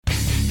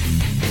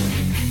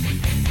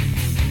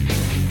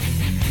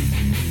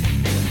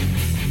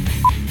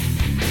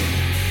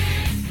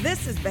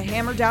the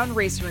Hammer Down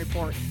Racing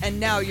Report. And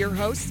now your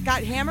hosts,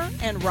 Scott Hammer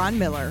and Ron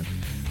Miller.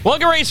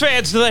 Welcome, race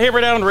fans, to the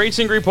Hammer Down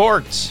Racing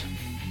Report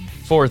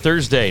for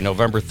Thursday,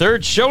 November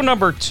 3rd. Show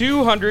number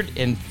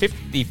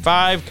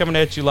 255 coming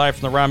at you live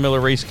from the Ron Miller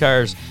Race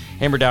Cars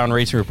Hammer Down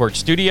Racing Report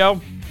studio.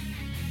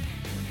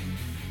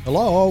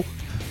 Hello.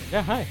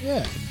 Yeah, hi.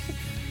 Yeah.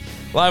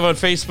 Live on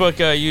Facebook,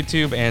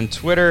 YouTube, and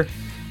Twitter.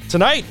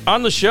 Tonight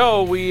on the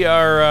show, we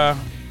are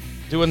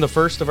doing the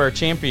first of our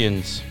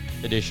Champions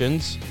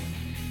editions.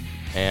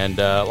 And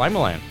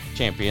Limaland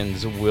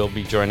champions will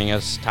be joining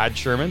us, Todd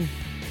Sherman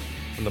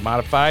from the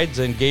Modifieds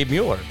and Gabe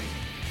Mueller.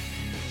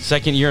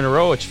 Second year in a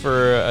row, it's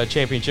for a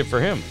championship for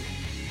him.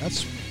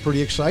 That's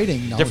pretty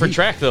exciting. Now, Different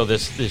track, though,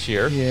 this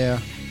year. Yeah.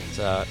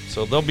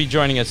 So they'll be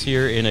joining us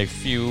here in a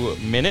few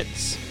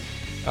minutes.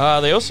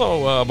 They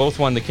also both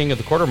won the King of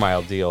the Quarter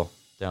Mile deal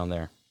down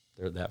there.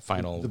 They're that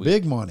final The week.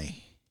 big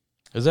money.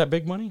 Is that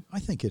big money? I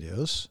think it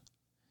is.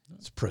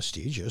 It's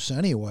prestigious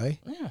anyway.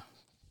 Yeah.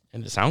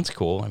 And it sounds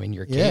cool. I mean,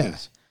 you're Yeah.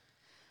 kings.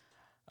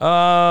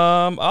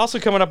 Also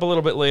coming up a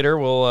little bit later,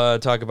 we'll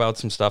talk about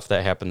some stuff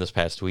that happened this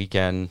past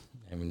weekend.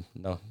 I mean,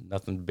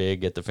 nothing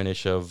big at the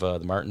finish of the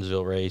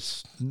Martinsville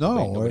race.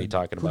 Nobody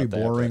talking about that.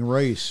 Pretty boring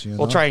race.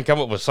 We'll try and come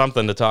up with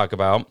something to talk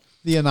about.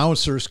 The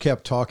announcers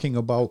kept talking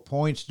about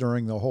points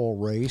during the whole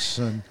race,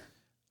 and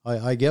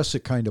I guess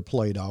it kind of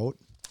played out.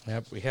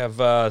 Yep, we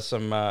have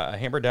some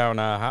Hammer Down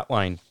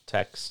hotline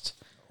text.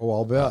 Oh,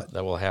 I'll bet.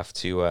 That we'll have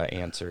to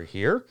answer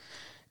here.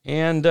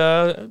 And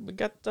we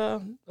got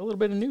a little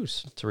bit of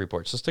news to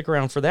report, so stick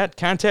around for that.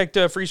 Contact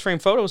Freeze Frame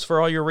Photos for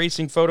all your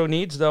racing photo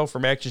needs, though.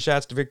 From action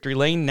shots to victory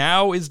lane,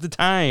 now is the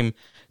time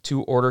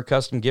to order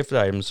custom gift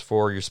items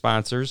for your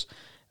sponsors.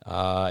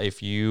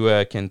 If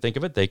you can think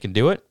of it, they can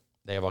do it.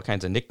 They have all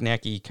kinds of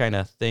knick-knacky kind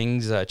of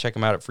things. Check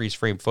them out at Freeze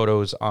Frame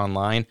Photos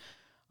online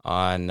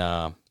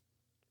on...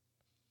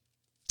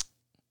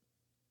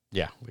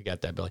 Yeah, we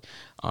got that, Billy,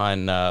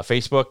 on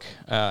Facebook,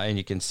 and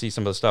you can see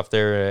some of the stuff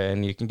there,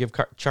 and you can give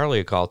Charlie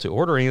a call to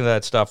order any of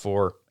that stuff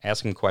or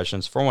ask him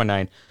questions,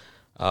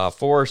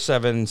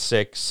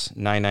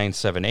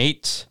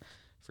 419-476-9978.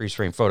 Freeze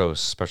Frame Photos,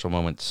 special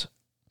moments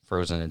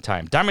frozen in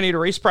time. Dominator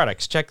Race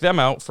Products, check them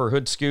out for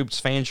hood scoops,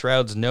 fan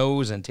shrouds,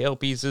 nose and tail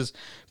pieces,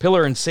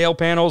 pillar and sail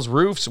panels,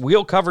 roofs,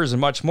 wheel covers, and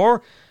much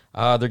more.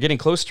 They're getting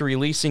close to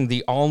releasing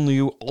the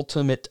all-new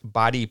Ultimate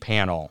Body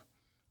Panel,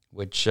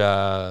 which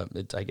I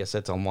guess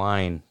that's a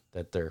line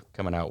that they're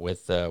coming out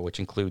with, which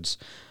includes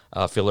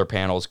filler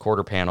panels,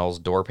 quarter panels,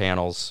 door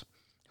panels,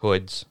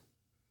 hoods.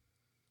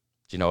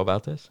 Do you know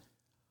about this?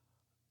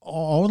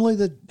 Only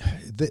that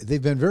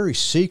they've been very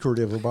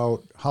secretive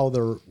about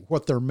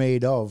what they're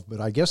made of, but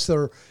I guess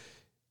they're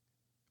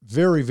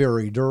very,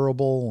 very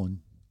durable and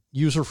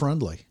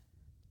user-friendly.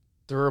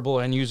 Durable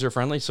and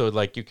user-friendly, so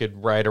like you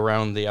could ride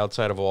around the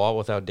outside of a wall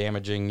without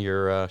damaging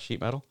your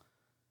sheet metal?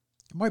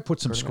 It might put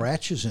some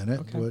scratches in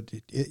it, but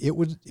it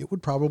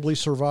would probably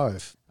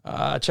survive.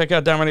 Check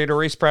out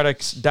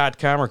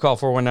DominatorRaceProducts.com or call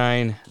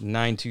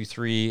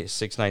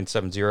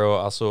 419-923-6970.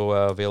 Also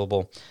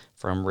available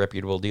from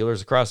reputable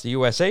dealers across the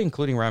USA,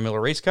 including Ron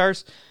Miller Race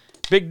Cars.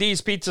 Big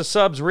D's Pizza,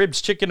 Subs,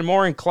 Ribs, Chicken, and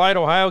more in Clyde,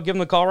 Ohio. Give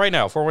them a call right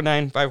now,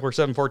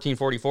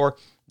 419-547-1444.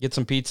 Get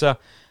some pizza,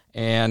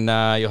 and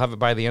you'll have it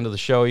by the end of the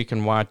show. You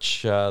can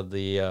watch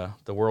the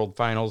World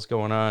Finals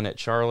going on at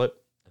Charlotte.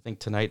 I think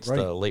tonight's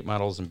the late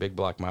models and big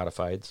block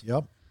modifieds.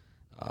 Yep.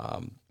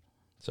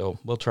 So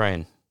we'll try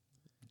and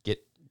get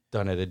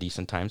done at a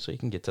decent time so you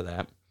can get to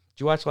that.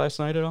 Did you watch last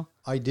night at all?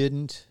 I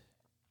didn't.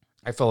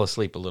 I fell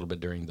asleep a little bit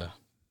during the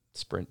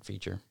sprint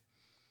feature.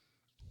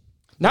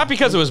 Not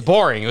because it was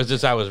boring. It was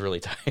just I was really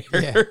tired.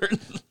 Yeah.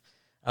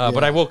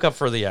 But I woke up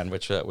for the end,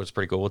 which was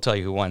pretty cool. We'll tell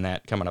you who won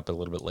that coming up a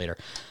little bit later.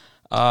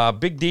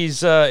 Big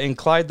D's in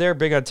Clyde there.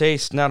 Big on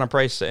taste, not on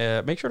price.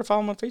 Make sure to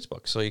follow them on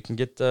Facebook so you can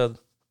get the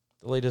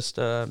latest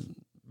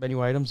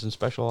menu items and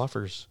special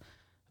offers.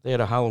 They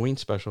had a Halloween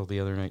special the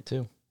other night,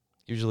 too.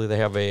 Usually they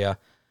have a...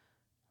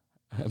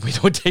 we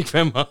don't take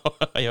Venmo.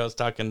 I was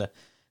talking to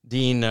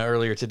Dean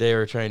earlier today. We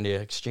were trying to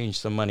exchange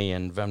some money,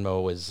 and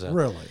Venmo was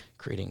really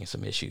creating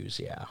some issues,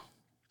 yeah.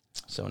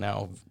 So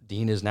now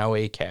Dean is now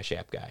a Cash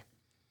App guy.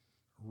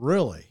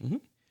 Really? Mm-hmm.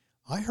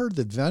 I heard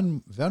that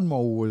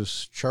Venmo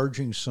was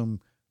charging some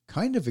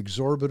kind of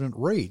exorbitant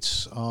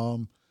rates. I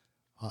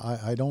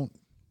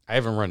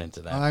haven't run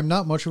into that. I'm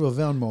not much of a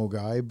Venmo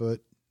guy,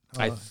 but...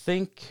 I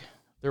think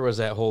there was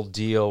that whole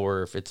deal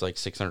where if it's like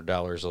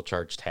 $600, they'll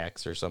charge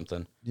tax or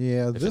something.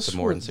 Yeah, this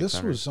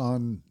was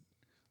on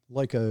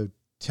like a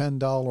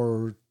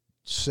 $10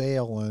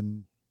 sale,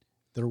 and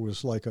there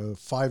was like a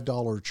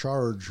 $5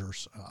 charge.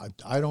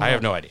 I don't know. I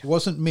have no idea. It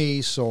wasn't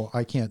me, so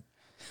I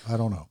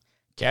don't know.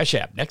 Cash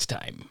App next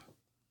time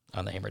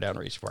on the Hammer Down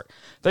Race Report.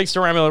 Thanks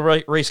to Ron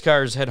Miller Race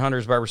Cars,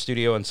 Headhunters Barber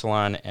Studio and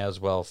Salon as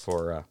well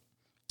for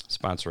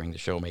sponsoring the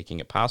show,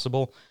 making it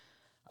possible.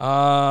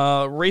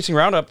 Racing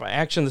Roundup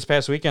action this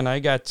past weekend. I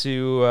got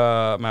to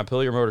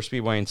Montpelier Motor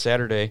Speedway on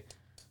Saturday.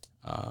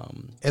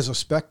 As a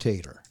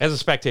spectator? As a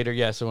spectator,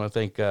 yes. I want to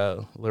thank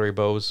Larry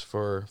Bowes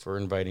for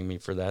inviting me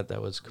for that. That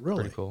was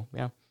really pretty cool.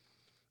 Yeah.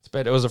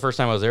 But it was the first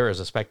time I was there as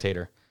a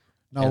spectator.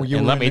 No,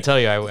 and let me tell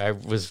you, I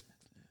was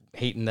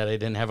hating that I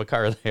didn't have a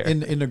car there.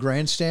 In the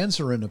grandstands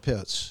or in the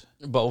pits?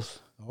 Both.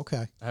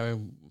 Okay. I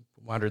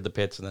wandered the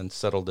pits and then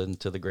settled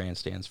into the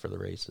grandstands for the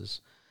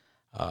races.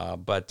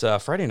 But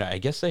Friday night, I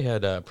guess they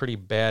had pretty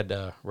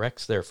bad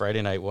wrecks there.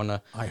 Friday night,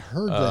 I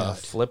heard that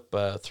flip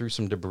threw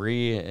some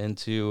debris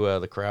into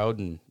the crowd,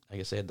 and I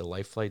guess they had to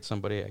life flight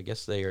somebody. I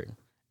guess they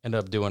ended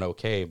up doing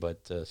okay,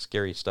 but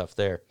scary stuff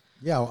there.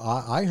 Yeah,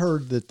 I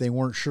heard that they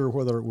weren't sure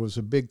whether it was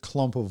a big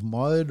clump of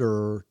mud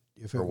or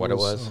if it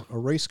was a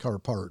race car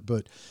part,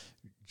 but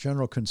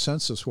general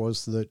consensus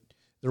was that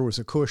there was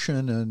a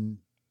cushion and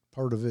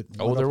part of it.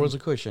 Oh, there was a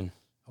cushion.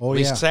 Oh, At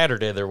least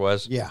Saturday there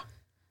was. Yeah.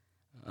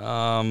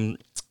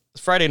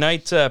 Friday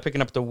night,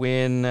 picking up the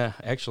win.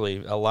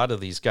 Actually, a lot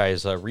of these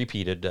guys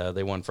repeated.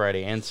 They won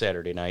Friday and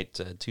Saturday night,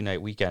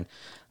 2-night weekend.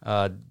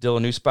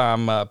 Dylan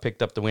Nussbaum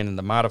picked up the win in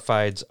the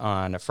modifieds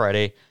on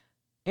Friday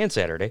and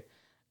Saturday.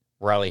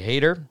 Riley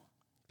Hayter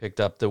picked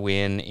up the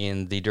win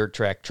in the Dirt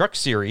Track Truck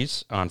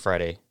Series on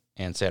Friday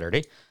and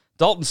Saturday.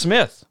 Dalton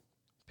Smith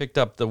picked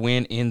up the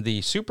win in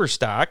the Super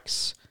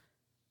Stocks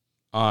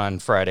on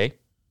Friday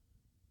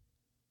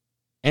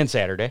and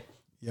Saturday.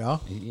 Yeah.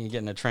 You're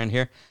getting a trend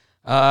here.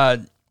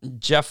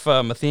 Jeff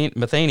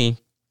Matheny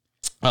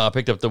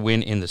picked up the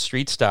win in the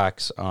Street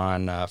Stocks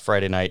on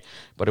Friday night,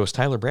 but it was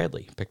Tyler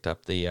Bradley picked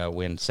up the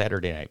win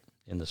Saturday night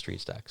in the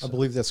Street Stocks. I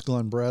believe that's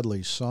Glenn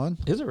Bradley's son.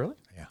 Is it really?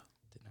 Yeah.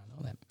 Did not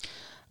know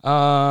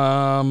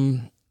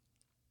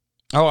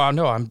that.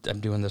 No, I'm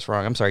doing this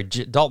wrong. I'm sorry.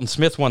 Dalton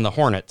Smith won the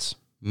Hornets.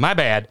 My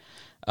bad.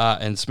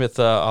 And Smith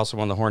also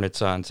won the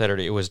Hornets on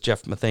Saturday. It was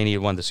Jeff Matheny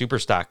who won the Super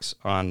Stocks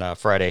on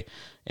Friday,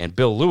 and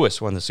Bill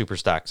Lewis won the Super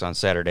Stocks on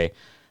Saturday.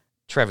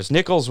 Travis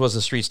Nichols was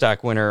the Street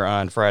Stock winner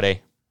on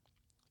Friday.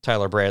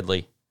 Tyler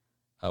Bradley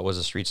was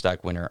a Street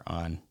Stock winner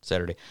on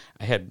Saturday.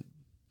 I had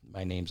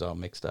my names all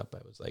mixed up.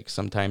 I was like,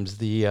 sometimes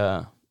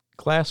the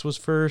class was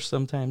first,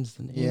 sometimes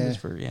the name was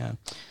first. Yeah.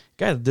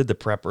 Guy that did the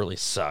prep really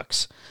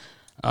sucks.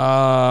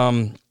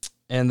 And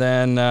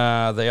then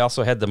they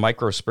also had the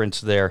micro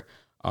sprints there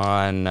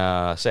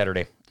on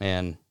Saturday,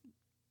 and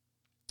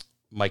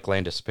Mike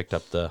Landis picked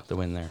up the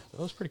win there.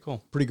 That was pretty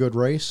cool. Pretty good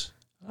race.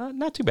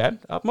 Not too bad.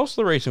 Most of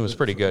the racing was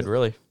pretty good,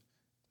 really.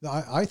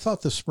 I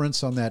thought the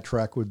sprints on that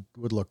track would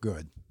look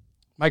good.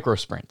 Micro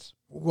sprints.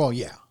 Well,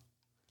 yeah.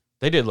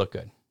 They did look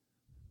good.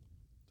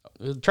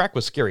 The track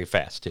was scary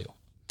fast, too.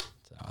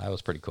 So that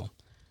was pretty cool.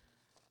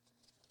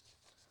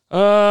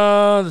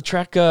 The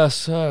track,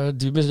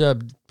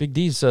 Big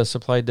D's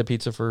supplied the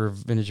pizza for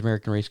Vintage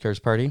American Race Cars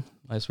Party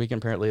last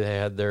weekend. Apparently, they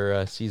had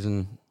their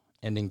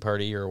season-ending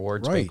party or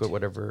awards banquet,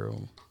 whatever.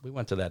 We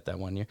went to that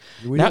one year.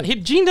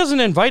 Gene doesn't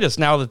invite us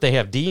now that they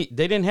have D.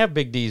 They didn't have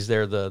Big D's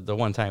there the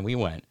one time we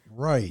went.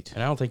 Right.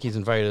 And I don't think he's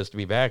invited us to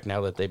be back now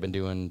that they've been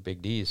doing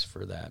Big D's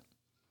for that.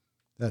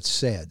 That's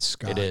sad,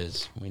 Scott. It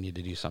is. We need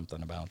to do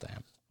something about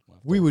that.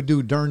 We would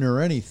do darn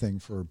near anything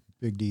for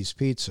Big D's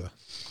Pizza.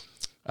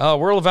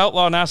 World of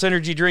Outlaw, NOS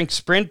Energy Drink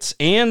Sprints,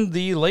 and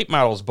the late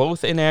models,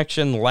 both in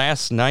action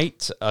last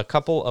night. A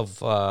couple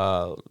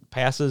of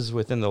passes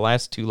within the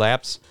last 2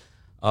 laps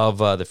of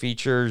the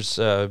features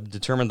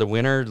determined the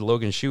winner.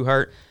 Logan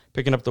Schuhart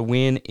picking up the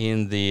win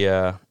in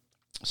the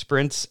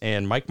sprints,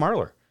 and Mike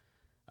Marlar.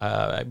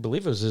 I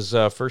believe it was his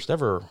first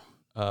ever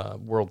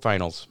World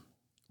Finals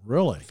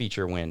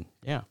feature win.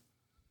 Yeah.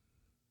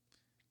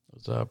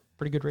 It was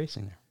pretty good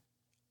racing there.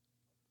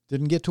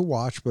 Didn't get to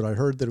watch, but I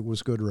heard that it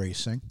was good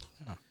racing.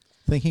 Yeah.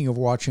 Thinking of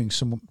watching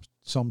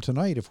some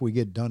tonight if we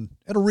get done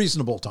at a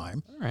reasonable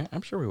time. All right,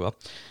 I'm sure we will.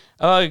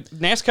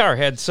 NASCAR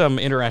had some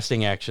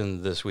interesting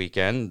action this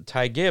weekend.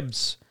 Ty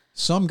Gibbs.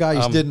 Some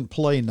guys didn't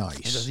play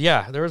nice.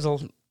 Yeah, there was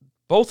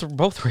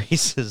both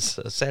races,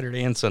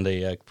 Saturday and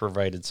Sunday,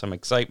 provided some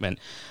excitement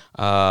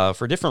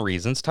for different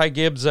reasons. Ty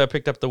Gibbs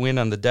picked up the win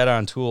on the Dead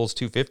On Tools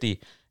 250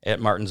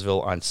 at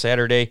Martinsville on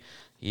Saturday.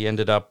 He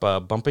ended up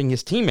bumping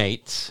his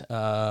teammate,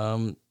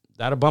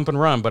 not a bump and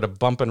run, but a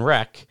bump and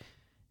wreck.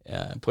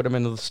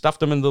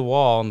 Stuffed him into the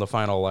wall in the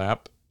final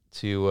lap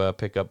to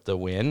pick up the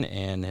win,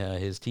 and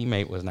his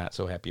teammate was not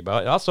so happy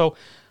about it. Also,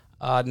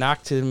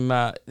 knocked him.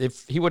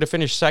 If he would have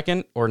finished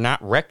second or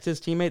not wrecked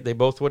his teammate, they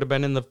both would have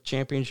been in the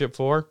championship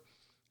 4.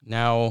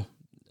 Now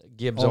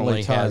Gibbs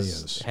only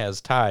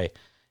has Ty.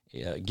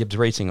 Gibbs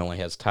Racing only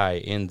has Ty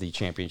in the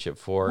championship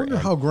 4. I wonder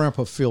how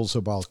Grandpa feels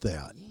about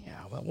that.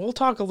 Yeah, well, we'll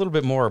talk a little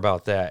bit more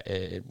about that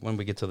when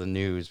we get to the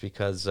news,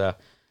 because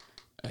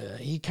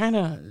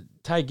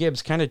Ty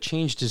Gibbs kind of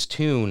changed his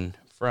tune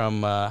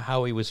from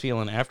how he was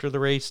feeling after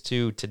the race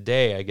to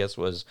today, I guess,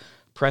 was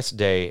press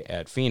day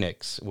at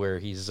Phoenix, where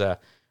he's,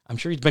 I'm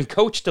sure he's been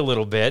coached a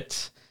little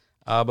bit,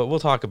 but we'll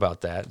talk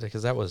about that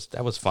because that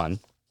was fun.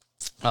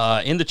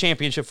 In the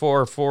championship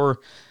for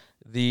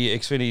the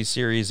Xfinity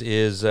Series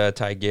is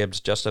Ty Gibbs,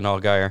 Justin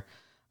Allgaier,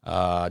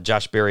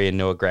 Josh Berry, and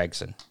Noah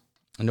Gragson.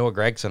 Noah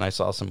Gragson, I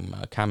saw some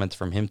comments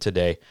from him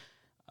today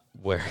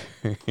where,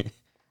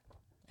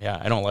 yeah,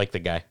 I don't like the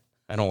guy.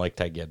 I don't like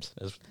Ty Gibbs.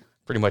 That's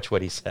pretty much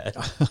what he said.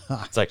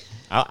 It's like,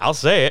 I'll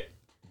say it.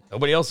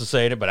 Nobody else is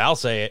saying it, but I'll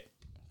say it.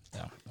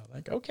 So,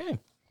 like, okay.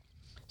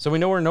 So we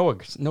know where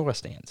Noah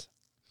stands.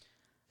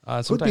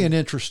 Could be an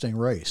interesting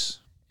race.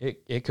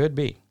 It could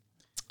be.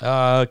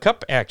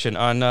 Cup action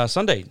on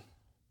Sunday.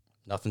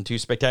 Nothing too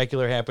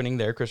spectacular happening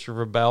there.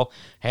 Christopher Bell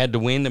had to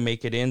win to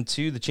make it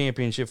into the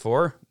championship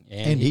four.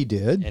 And he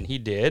did. And he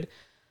did.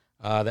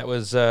 That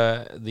was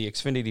the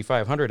Xfinity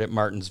 500 at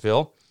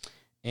Martinsville.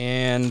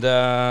 And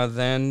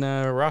then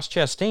Ross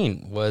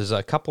Chastain was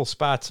a couple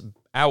spots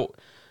out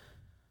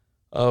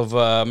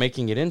of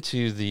making it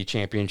into the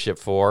championship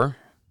four.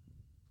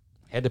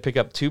 Had to pick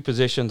up 2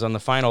 positions on the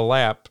final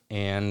lap,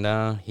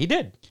 and he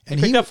did. He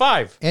picked up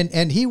 5.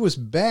 And he was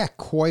back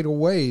quite a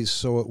ways,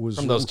 so it was...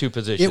 From those 2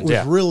 positions, it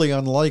was really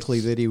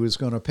unlikely that he was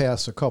going to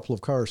pass a couple of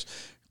cars.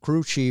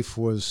 Crew chief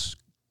was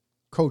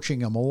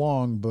coaching him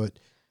along, but...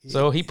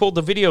 So he pulled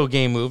the video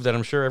game move that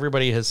I'm sure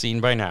everybody has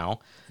seen by now.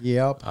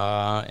 Yep.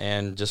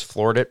 And just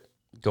floored it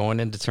going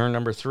into turn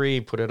number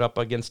 3, put it up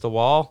against the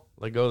wall,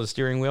 let go of the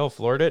steering wheel,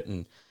 floored it,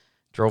 and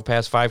drove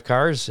past 5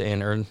 cars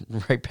and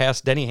right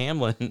past Denny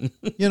Hamlin.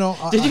 You know,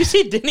 did you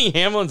see Denny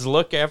Hamlin's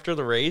look after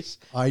the race?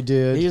 I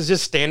did. He was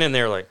just standing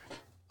there like,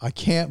 I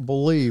can't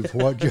believe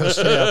what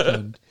just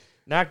happened.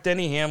 Knocked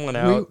Denny Hamlin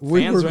out.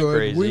 We Fans were went good.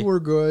 crazy. We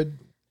were good.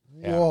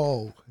 Yeah.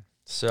 Whoa.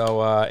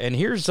 So, and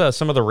here's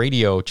some of the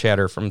radio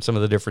chatter from some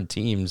of the different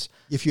teams.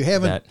 If you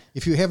haven't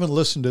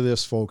listened to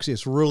this, folks,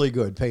 it's really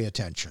good. Pay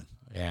attention.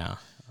 Yeah.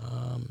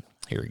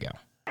 Here we go.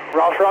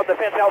 Ross Rob, the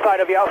fence outside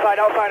of you. Outside.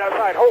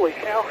 Holy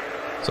cow.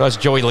 So that's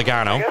Joey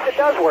Logano. I guess it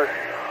does work.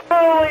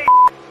 Holy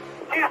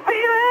did you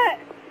see that?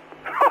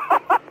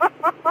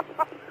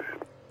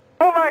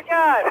 Oh, my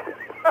God.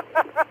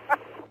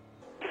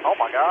 Oh,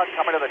 my God.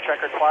 Coming to the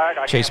checkered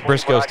flag. Chase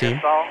Briscoe's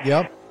team.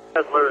 Yep.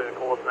 That's literally the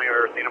coolest thing I've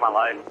ever seen in my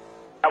life.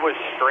 That was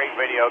straight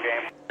video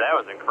game. That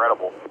was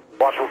incredible.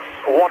 Watch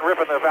one rip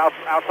in the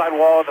outside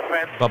wall of the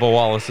fence. Bubba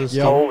Wallace's.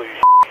 Yep. Holy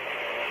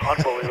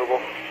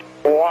unbelievable.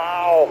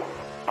 Wow.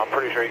 I'm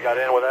pretty sure he got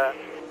in with that.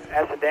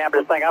 That's the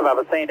damnedest thing I've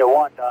ever seen to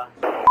one time.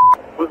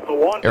 What's the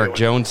one Eric doing?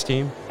 Jones'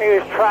 team. He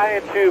was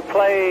trying to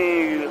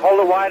play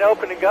hold it wide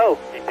open and go.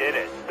 He did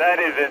it. That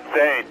is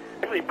insane.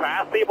 Did he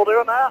pass people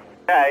doing that?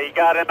 Yeah, he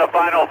got in the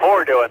Final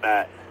Four doing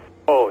that.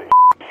 Holy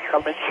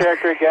Come in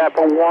checker gap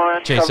of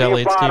 1. Chase Come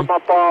Elliott's bottom team.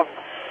 up off.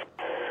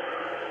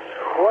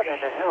 What in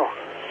the hell?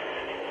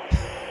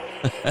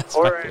 That's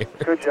my favorite.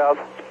 Good job.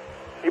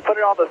 He put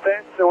it on the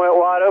fence and went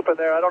wide open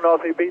there. I don't know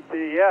if he beat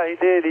he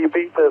did. He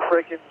beat the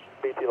freaking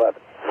BT11.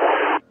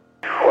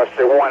 What's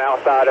the one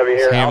outside over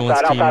here?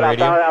 Hamlin's team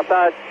radio.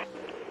 Outside.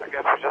 I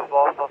guess we just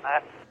lost on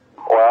that.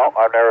 Well,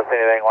 I've never seen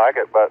anything like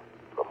it, but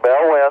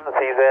Bell wins.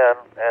 He's in,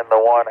 and the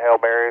one Hail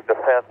Mary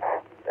defense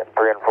in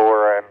 3 and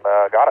 4 and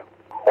got it.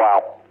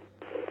 Wow.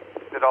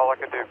 Did all I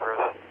could do for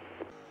us.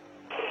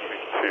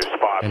 2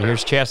 spots. And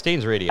here's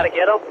Chastain's radio. Gotta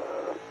get him?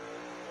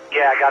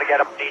 Yeah, I gotta get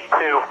him. Need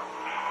 2.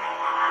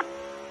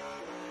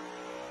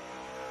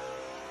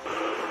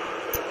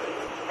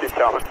 Keep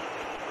coming.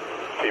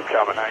 Keep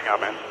coming. Hang on,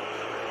 man.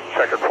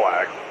 Checkered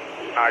flag.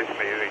 Nice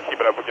and easy. Keep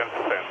it up against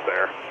the fence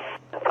there.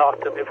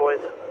 Talk to me, boys.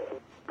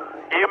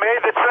 You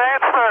made the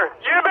transfer.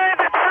 You made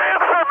the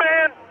transfer,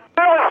 man.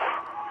 That was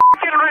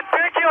f***ing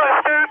ridiculous,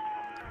 dude.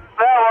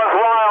 That was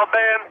wild,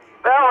 man.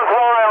 That was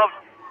wild.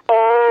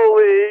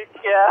 Holy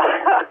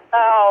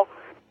cow.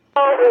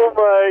 Oh,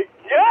 my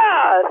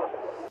God.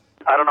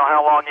 I don't know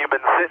how long you've been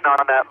sitting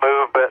on that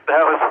move, but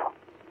that was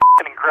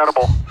f***ing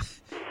incredible.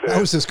 That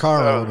was his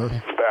car owner.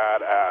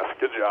 Badass.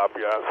 Good job,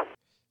 guys.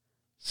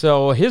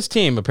 So his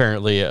team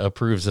apparently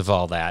approves of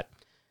all that.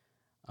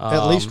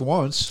 At least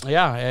once.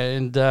 Yeah,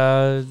 and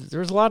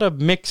there's a lot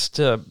of mixed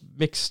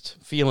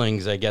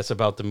feelings, I guess,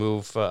 about the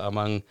move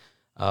among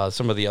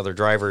some of the other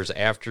drivers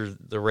after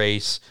the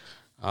race.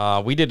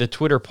 We did a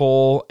Twitter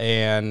poll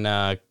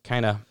and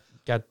kind of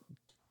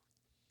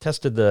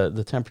tested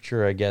the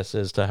temperature, I guess,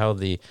 as to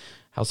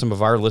how some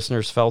of our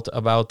listeners felt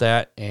about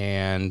that.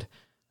 And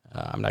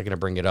I'm not going to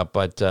bring it up,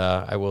 but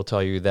I will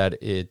tell you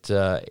that it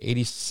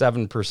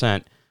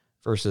 87%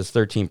 versus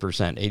 13%.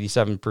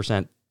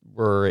 87%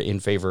 were in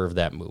favor of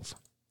that move.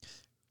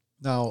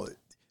 Now,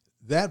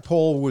 that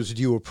poll was,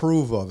 do you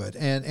approve of it?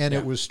 And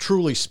it was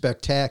truly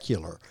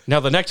spectacular. Now,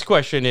 the next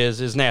question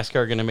is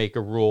NASCAR going to make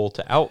a rule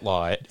to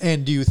outlaw it?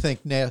 And do you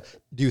think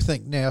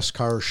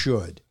NASCAR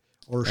should?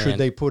 Or should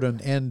they put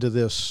an end to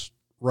this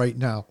right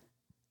now?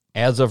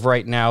 As of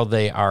right now,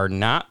 they are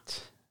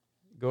not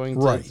going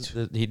to. Right.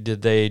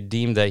 Did they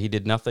deem that he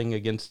did nothing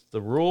against the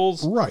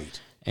rules?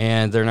 Right.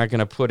 And they're not going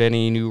to put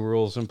any new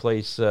rules in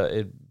place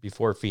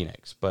before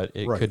Phoenix, but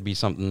it Right. could be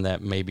something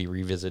that may be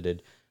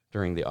revisited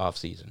during the off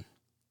season.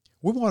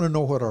 We want to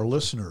know what our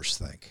listeners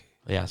think.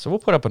 Yeah, so we'll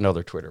put up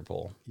another Twitter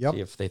poll. Yep.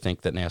 See if they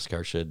think that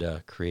NASCAR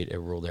should create a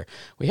rule there.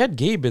 We had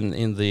Gabe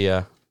in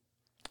the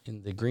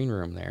green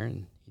room there,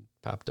 and he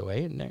popped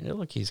away. And there,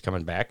 look, he's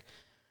coming back.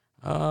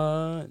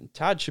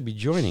 Todd should be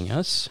joining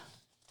us.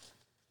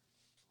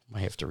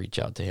 Might have to reach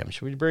out to him.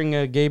 Should we bring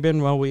Gabe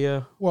in while we?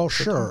 Well,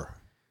 sure.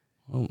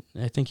 Well,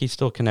 I think he's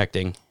still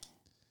connecting.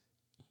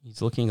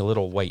 He's looking a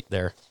little white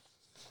there.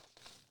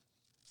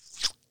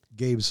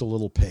 Gabe's a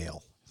little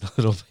pale. A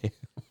little bit.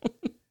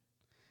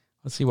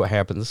 Let's see what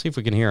happens. Let's see if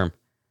we can hear him.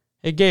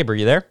 Hey, Gabe, are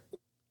you there?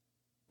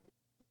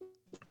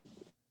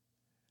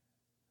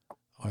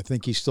 I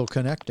think he's still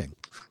connecting.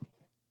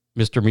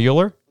 Mr.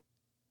 Mueller?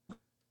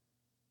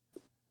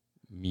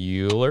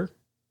 Mueller?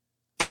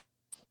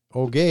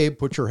 Oh, Gabe,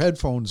 put your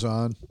headphones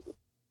on.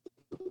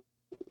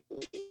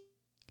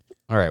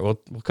 All right,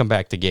 we'll come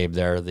back to Gabe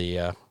there,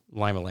 the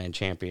Limaland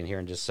champion, here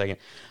in just a second.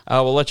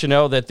 We'll let you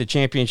know that the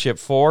championship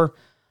 4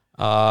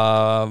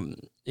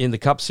 in the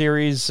Cup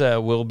Series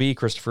will be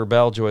Christopher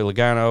Bell, Joey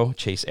Logano,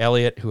 Chase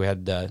Elliott, who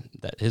had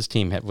that his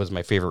team was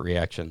my favorite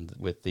reaction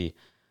with the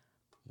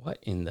what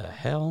in the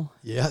hell?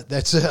 Yeah,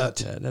 that's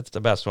it. That's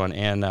the best one.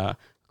 And, of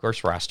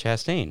course, Ross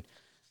Chastain.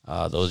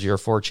 Those are your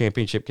 4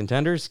 championship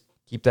contenders.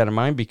 Keep that in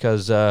mind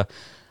because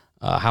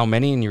how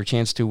many and your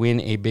chance to win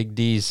a Big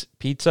D's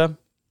pizza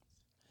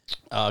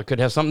could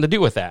have something to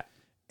do with that.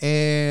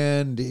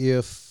 And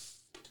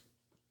if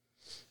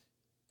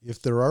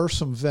there are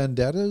some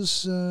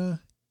vendettas,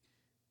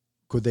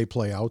 could they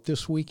play out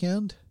this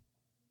weekend?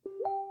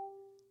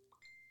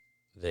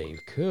 They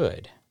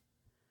could.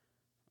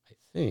 I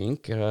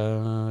think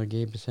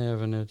Gabe is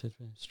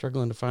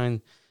struggling to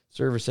find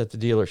service at the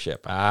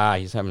dealership.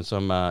 He's having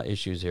some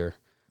issues here.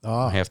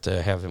 I have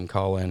to have him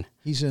call in.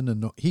 He's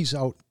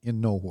out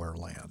in nowhere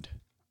land.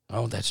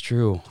 Oh, that's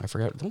true. I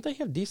forgot. Don't they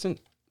have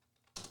decent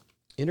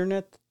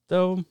internet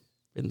though?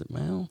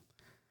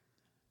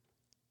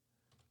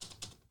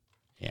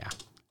 Yeah.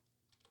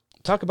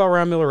 Talk about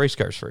Ron Miller race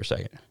cars for a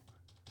second.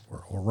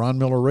 Well, Ron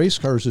Miller Race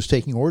Cars is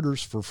taking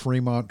orders for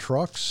Fremont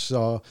trucks,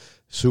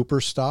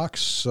 super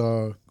stocks,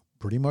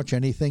 pretty much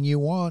anything you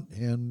want,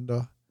 and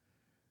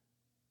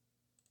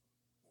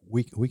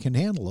we can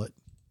handle it.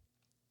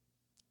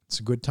 It's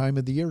a good time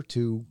of the year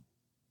to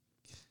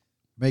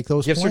make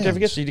those gift plans.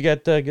 Certificates? Did you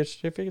get gift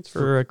certificates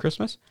for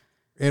Christmas?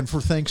 And for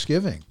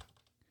Thanksgiving.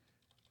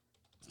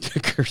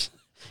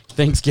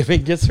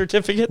 Thanksgiving gift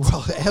certificates?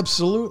 Well,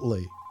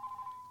 absolutely.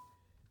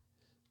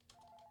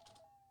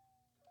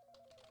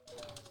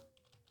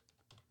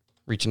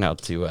 Reaching out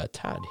to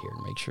Todd here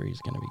to make sure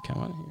he's going to be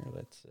coming here.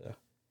 Let's.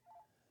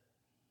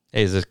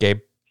 Hey, is this Gabe?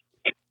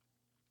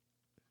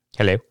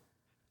 Hello.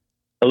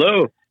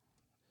 Hello.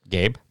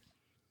 Gabe.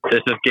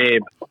 This is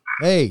Gabe.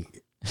 Hey.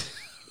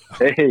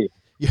 Hey.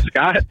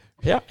 Scott.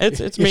 Yeah,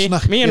 it's me.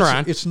 Not, me and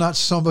Ron. It's not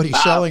somebody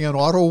selling an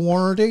auto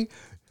warranty?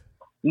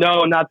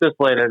 No, not this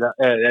late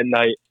at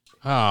night.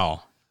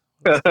 Oh,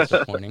 that's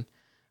disappointing.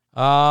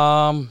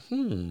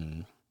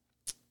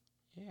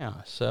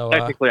 Yeah. So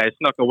technically, I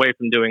snuck away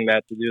from doing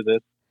that to do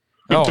this.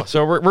 Oh,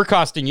 so we're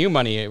costing you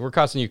money. We're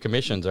costing you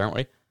commissions, aren't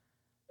we?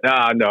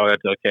 No,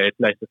 that's okay. It's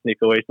nice to sneak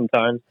away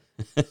sometimes.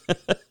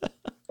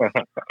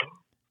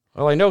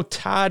 Well, I know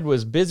Todd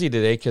was busy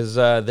today because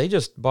they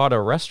just bought a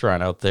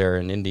restaurant out there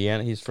in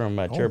Indiana. He's from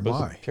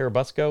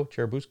Churubusco,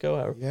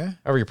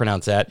 however you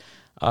pronounce that.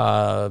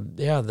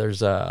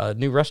 There's a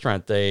new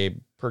restaurant they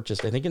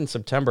purchased, I think, in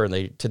September,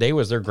 and today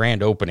was their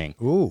grand opening.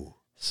 Ooh.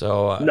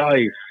 So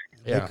nice.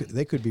 Yeah.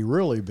 They could be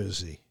really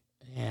busy.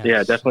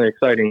 Yeah, definitely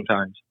exciting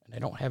times. And I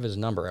don't have his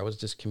number. I was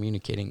just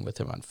communicating with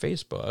him on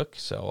Facebook,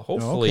 so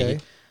hopefully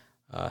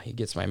he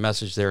gets my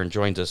message there and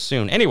joins us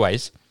soon.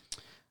 Anyways.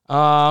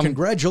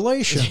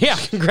 Congratulations. Yeah,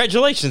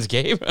 congratulations,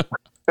 Gabe.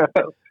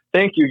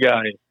 Thank you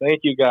guys.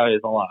 Thank you guys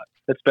a lot.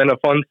 It's been a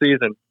fun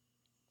season.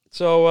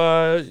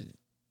 So,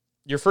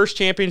 your first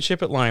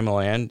championship at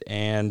Limaland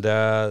and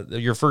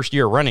your first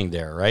year running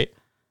there, right?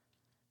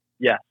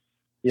 Yeah.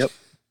 Yep.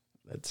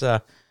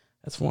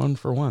 That's 1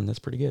 for 1. That's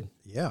pretty good.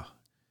 Yeah.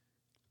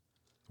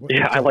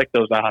 I like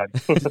those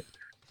odds.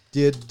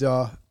 Did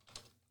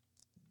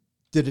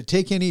it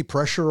take any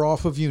pressure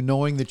off of you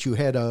knowing that you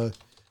had a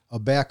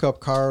backup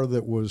car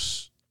that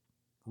was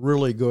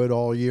really good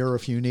all year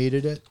if you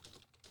needed it?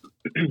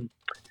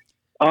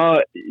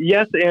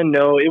 Yes and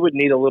no. It would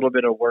need a little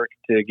bit of work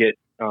to get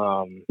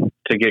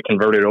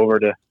converted over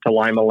to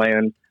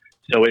Limaland.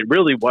 So it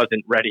really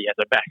wasn't ready as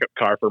a backup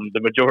car for the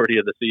majority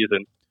of the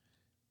season.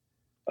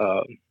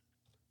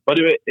 But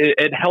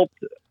it helped.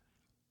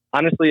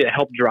 Honestly, it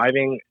helped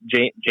driving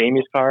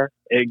Jamie's car.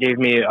 It gave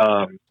me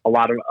a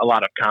lot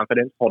of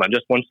confidence. Hold on,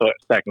 just 1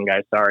 second,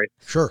 guys. Sorry.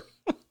 Sure.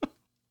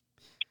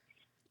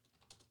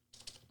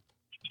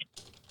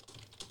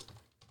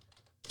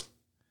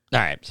 All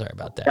right, sorry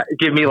about that.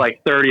 Give me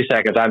like 30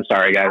 seconds. I'm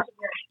sorry, guys.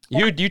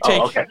 You take.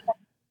 Oh, okay.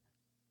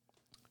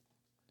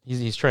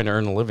 He's trying to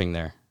earn a living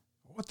there.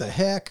 What the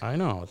heck? I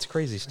know, it's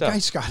crazy stuff.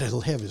 Guy's got to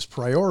have his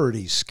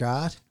priorities,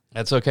 Scott.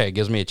 That's okay. It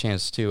gives me a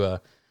chance to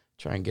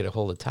try and get a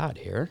hold of Todd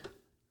here.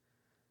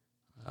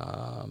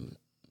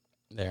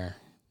 There.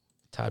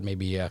 Todd may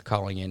be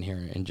calling in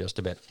here in just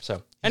a bit.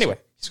 So, anyway.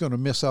 He's going to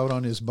miss out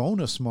on his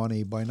bonus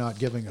money by not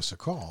giving us a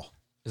call.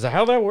 Is that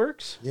how that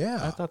works? Yeah.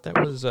 I thought that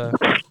was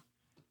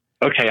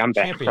okay, I'm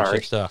back. championship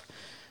Sorry. stuff.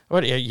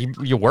 What,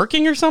 you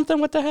working or something?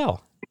 What the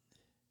hell?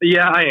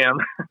 Yeah, I am.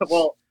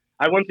 Well,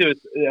 I went to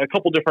a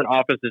couple different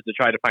offices to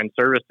try to find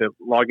service to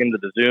log into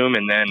the Zoom,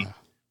 and then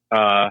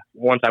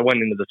once I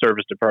went into the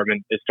service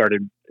department, it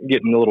started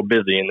getting a little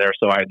busy in there,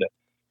 so I had to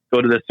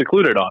go to the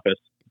secluded office.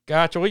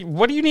 Gotcha.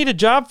 What do you need a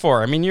job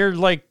for? I mean, you're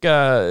like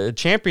a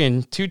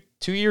champion two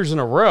years in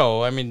a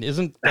row. I mean,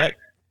 doesn't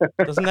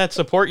that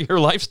support your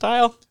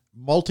lifestyle?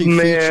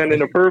 Man,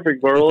 in a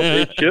perfect world,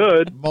 it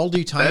should.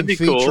 Multi-time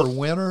feature cool.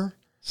 winner.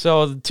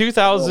 So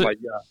 2000, Oh my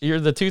God. You're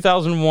the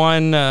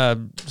 2001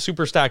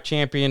 Superstock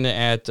champion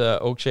at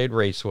Oakshade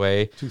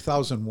Raceway.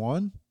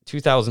 2001?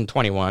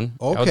 2021.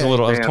 Okay. I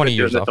was 20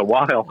 years off. off.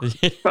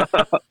 That's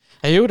a while.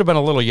 Hey, you would have been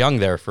a little young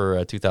there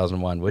for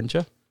 2001, wouldn't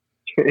you?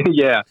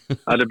 Yeah,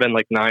 I'd have been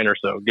like 9 or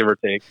so, give or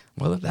take.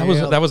 Well,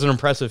 that was an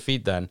impressive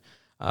feat then.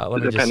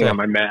 Depending on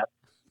my math.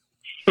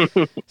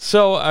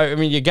 So, I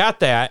mean, you got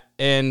that,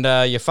 and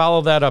you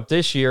follow that up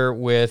this year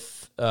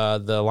with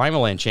the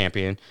Limaland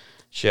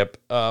Championship.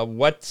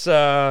 What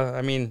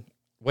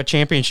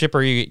championship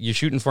are you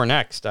shooting for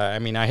next? I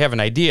mean, I have an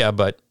idea,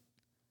 but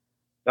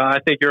I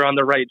think you're on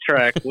the right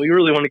track. We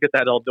really want to get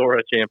that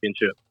Eldora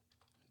Championship.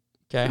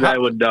 Okay,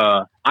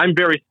 I'm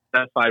very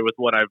satisfied with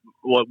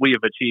what we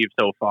have achieved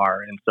so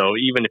far, and so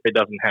even if it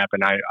doesn't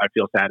happen, I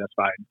feel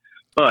satisfied.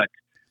 But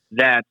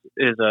that's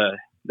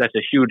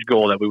a huge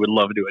goal that we would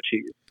love to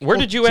achieve. Where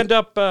did you end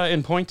up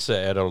in points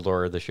at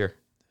Eldora this year?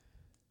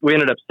 We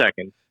ended up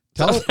second.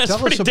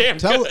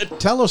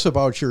 Tell us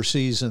about your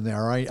season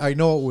there. I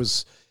know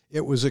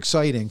it was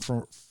exciting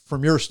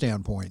from your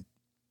standpoint.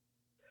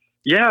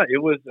 Yeah,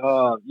 it was.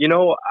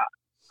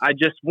 I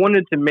just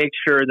wanted to make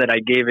sure that I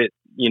gave it,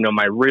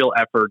 my real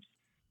efforts,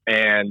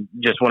 and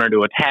just wanted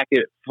to attack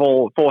it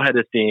full head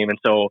of steam. And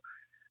so,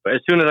 as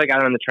soon as I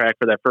got on the track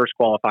for that first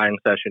qualifying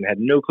session, had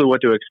no clue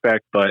what to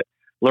expect, but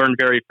learned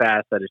very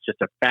fast that it's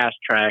just a fast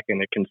track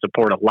and it can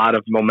support a lot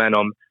of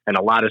momentum and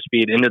a lot of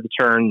speed into the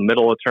turn,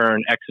 middle of the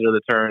turn, exit of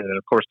the turn, and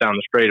of course down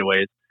the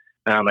straightaways.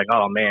 And I'm like,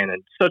 oh man,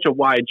 and such a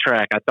wide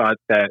track. I thought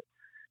that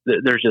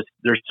there's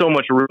so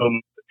much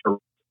room.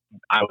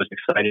 I was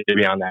excited to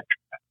be on that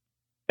track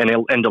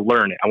and to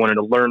learn it. I wanted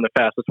to learn the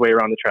fastest way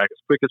around the track as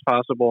quick as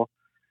possible.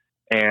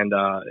 And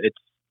it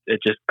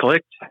just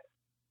clicked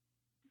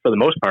for the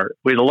most part.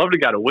 We'd have loved to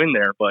got a win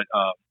there, but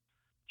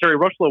Terry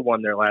Rushlow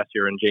won there last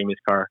year in Jamie's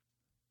car.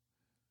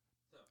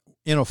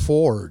 In a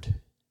Ford.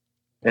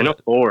 That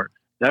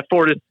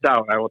Ford is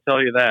stout, I will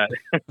tell you that.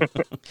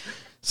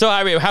 So,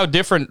 I mean, how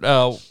different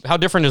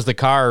is the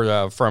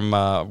car from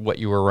what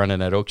you were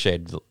running at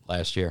Oakshade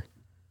last year?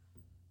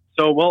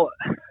 So, well,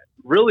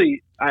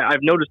 really,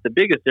 I've noticed the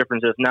biggest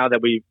difference is now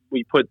that we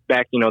put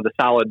back, the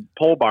solid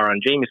pole bar on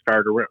Jamie's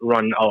car to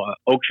run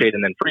Oakshade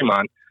and then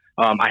Fremont.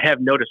 I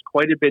have noticed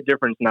quite a bit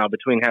difference now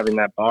between having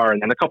that bar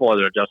and then a couple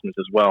other adjustments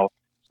as well.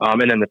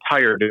 And then the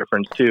tire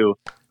difference too.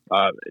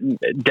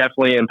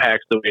 Definitely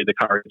impacts the way the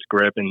car gets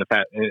grip and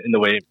the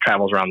way it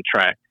travels around the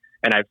track.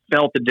 And I've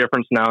felt the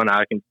difference now, and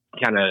I can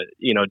kind of,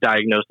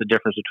 diagnose the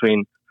difference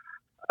between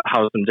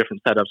how some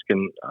different setups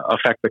can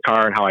affect the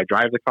car and how I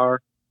drive the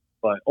car.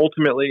 But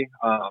ultimately,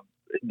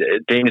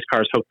 Jamie's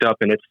car is hooked up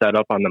and it's set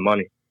up on the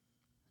money.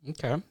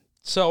 Okay.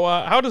 So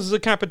how does the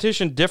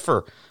competition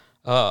differ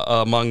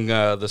among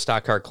the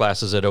stock car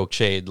classes at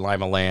Oakshade,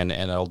 Limaland,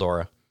 and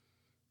Eldora?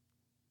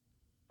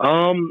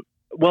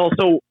 Well,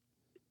 so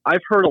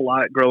I've heard a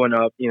lot growing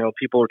up.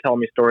 People were telling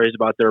me stories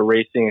about their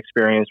racing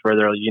experience where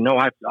they're,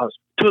 I was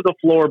to the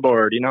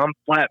floorboard. I'm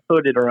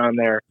flat-footed around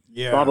there.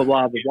 Yeah. Blah blah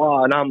blah blah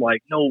blah. And I'm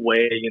like, no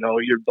way.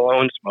 You're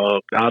blowing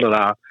smoke. Da da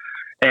da.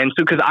 And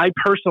so, because I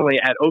personally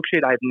at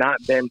Oakshade, I've not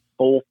been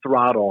full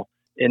throttle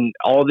in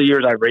all the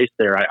years I've raced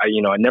there. I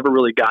never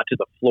really got to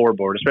the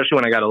floorboard, especially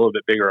when I got a little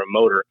bit bigger a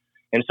motor.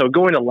 And so,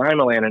 going to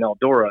Limaland and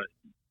Eldora,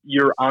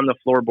 you're on the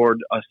floorboard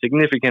a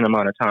significant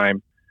amount of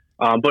time.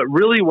 But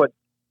really, what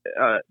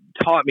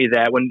taught me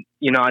that when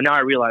now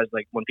I realize,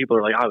 like, when people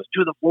are like, I was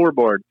to the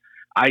floorboard,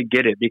 I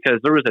get it, because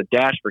there was a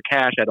dash for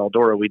cash at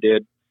Eldora we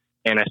did,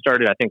 and I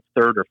started, I think,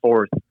 third or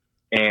fourth,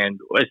 and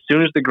as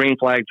soon as the green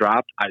flag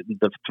dropped,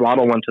 the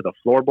throttle went to the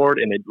floorboard,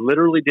 and it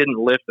literally didn't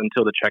lift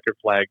until the checkered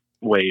flag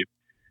waved.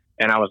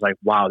 And I was like,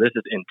 wow, this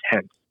is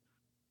intense.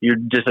 You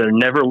just are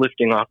never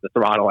lifting off the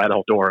throttle at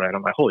Eldora, and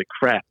I'm like, holy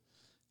crap,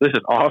 this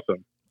is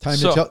awesome. Time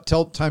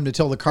to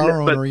tell the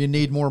car owner you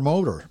need more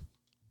motor.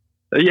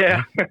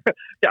 Yeah,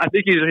 yeah. I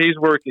think he's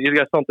working. He's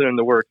got something in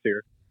the works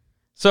here.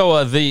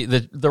 So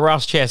the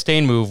Ross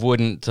Chastain move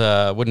wouldn't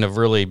have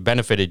really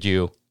benefited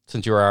you,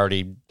 since you were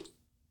already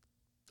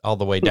all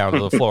the way down to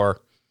the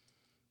floor.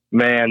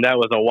 Man, that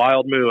was a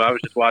wild move. I was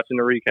just watching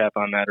the recap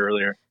on that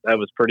earlier. That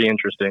was pretty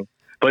interesting.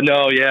 But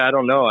no, yeah, I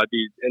don't know. I'd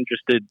be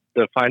interested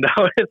to find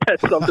out if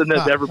that's something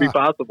that'd ever be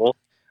possible.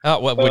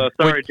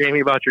 Sorry,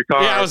 Jamie, about your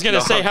car. Yeah, I was going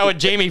to say, how would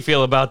Jamie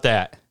feel about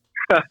that?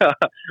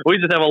 We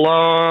just have a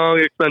long,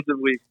 expensive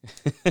week.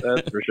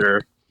 That's for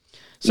sure.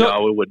 So,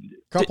 no, we wouldn't.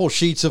 Couple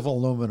sheets of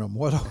aluminum.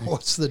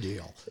 What's the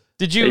deal?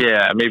 Did you?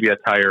 Yeah, maybe a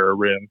tire or a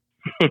rim.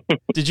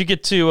 Did you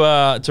get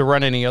to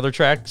run any other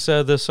tracks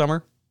this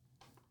summer?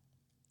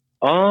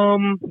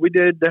 We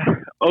did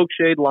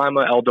Oakshade,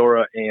 Lima,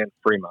 Eldora, and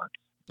Fremont.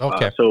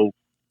 Okay. So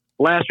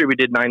last year we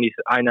did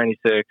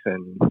I-96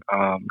 and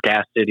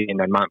Gas City and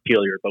then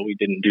Montpelier, but we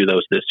didn't do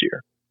those this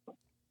year.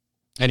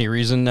 Any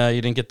reason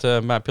you didn't get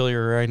to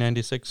Montpelier or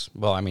I-96?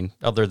 Well, I mean,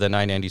 other than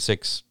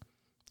I-96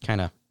 kind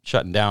of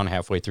shutting down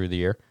halfway through the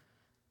year.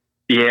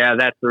 Yeah,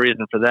 that's the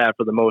reason for that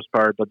for the most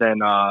part. But then,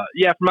 for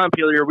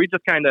Montpelier, we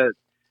just had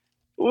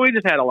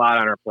a lot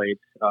on our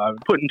plates.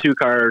 Putting 2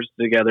 cars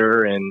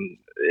together, and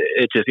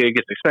it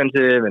gets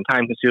expensive and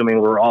time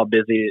consuming. We're all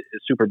busy,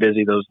 super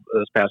busy those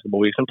past couple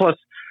weeks. And plus,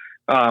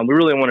 we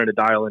really wanted to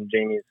dial in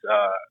Jamie's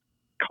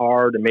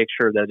car to make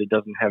sure that it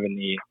doesn't have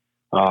any,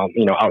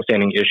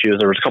 outstanding issues.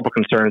 There was a couple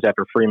concerns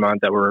after Fremont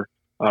that were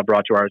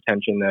brought to our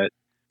attention that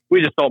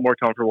we just felt more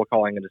comfortable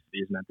calling it a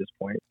season at this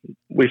point.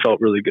 We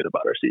felt really good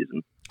about our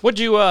season. What'd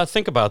you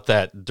think about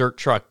that dirt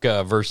truck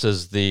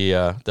versus the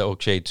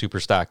Oakshade Super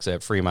Stocks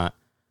at Fremont?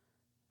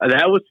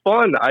 That was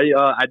fun.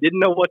 I didn't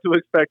know what to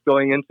expect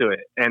going into it,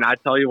 and I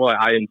tell you what,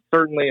 I am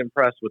certainly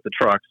impressed with the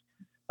trucks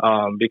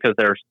because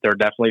they're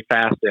definitely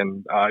fast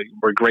and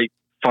were great,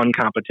 fun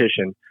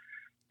competition.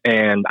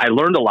 And I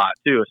learned a lot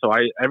too. So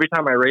every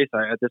time I race,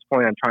 at this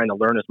point, I'm trying to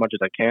learn as much as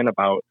I can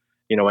about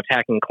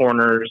attacking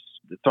corners,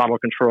 throttle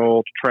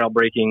control, trail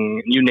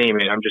braking, you name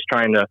it. I'm just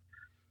trying to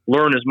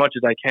learn as much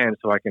as I can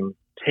so I can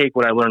take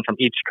what I learned from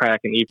each track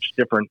and each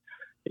different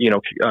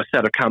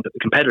set of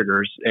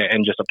competitors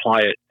and just apply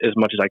it as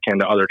much as I can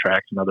to other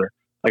tracks and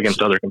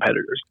against other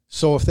competitors.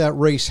 So if that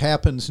race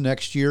happens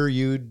next year,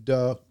 you'd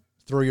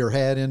throw your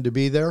hat in to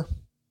be there?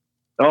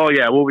 Oh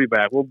yeah, we'll be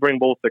back. We'll bring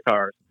both the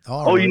cars.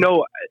 All right.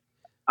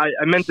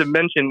 I meant to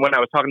mention when I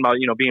was talking about,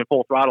 being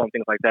full throttle and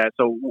things like that.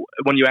 So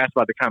when you asked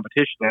about the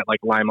competition at like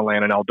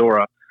Limaland and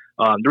Eldora,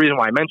 the reason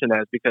why I mentioned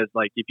that is because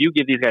like if you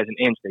give these guys an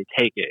inch, they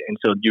take it. And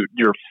so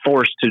you're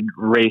forced to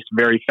race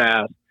very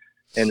fast,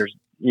 and there's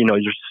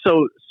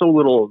so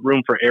little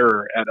room for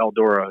error at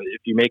Eldora.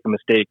 If you make a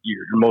mistake,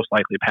 you're most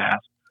likely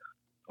passed.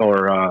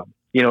 Or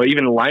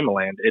even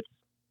Limaland,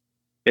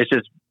 it's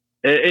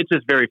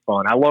just very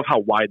fun. I love how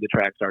wide the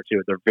tracks are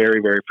too. They're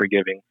very, very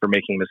forgiving for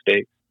making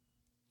mistakes.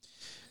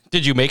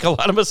 Did you make a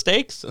lot of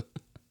mistakes?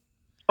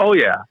 Oh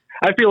yeah,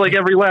 I feel like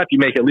every lap you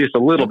make at least a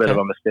little bit of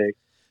a mistake.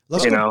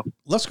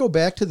 Let's go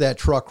back to that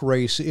truck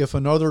race. If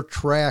another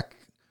track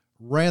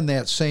ran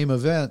that same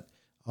event,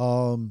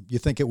 you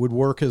think it would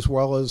work as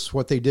well as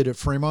what they did at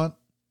Fremont?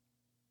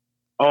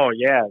 Oh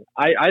yeah,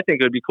 I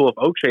think it would be cool if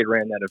Oakshade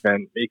ran that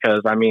event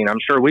because I'm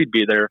sure we'd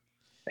be there.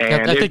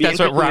 And I think that's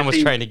what Ron was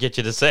trying to get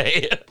you to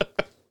say.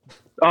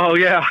 Oh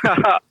yeah.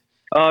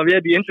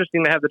 It'd be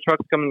interesting to have the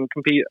trucks come and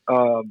compete,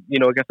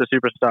 against the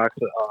super stocks,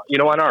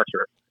 on our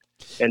turf,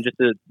 and just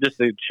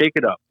to shake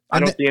it up. I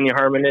don't see any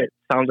harm in it.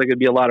 Sounds like it'd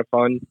be a lot of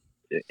fun,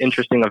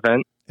 interesting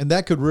event. And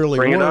that could really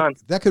work.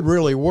 That could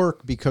really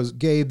work because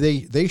Gabe,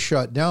 they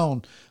shut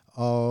down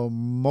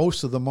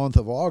most of the month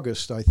of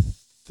August,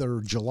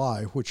 or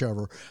July,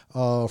 whichever,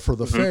 for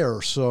the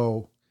fair.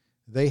 So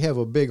they have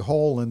a big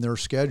hole in their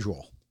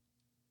schedule.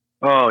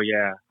 Oh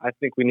yeah, I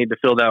think we need to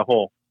fill that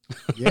hole.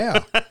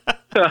 Yeah.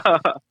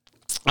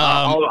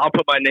 I'll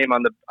put my name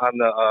on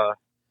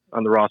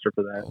the roster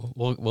for that.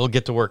 We'll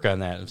get to work on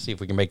that and see if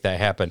we can make that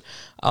happen.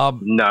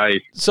 Nice.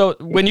 So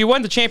when you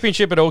won the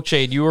championship at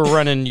Oakshade, you were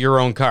running your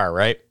own car,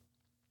 right?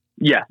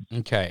 Yes.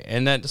 Okay,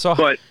 and then so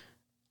but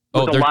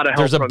a lot of help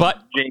there's a from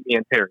but. Jamie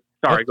and Terry.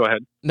 Sorry, go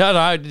ahead.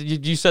 No,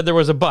 you said there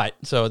was a but.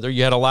 So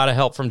you had a lot of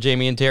help from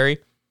Jamie and Terry.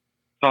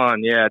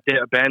 Fun, yeah.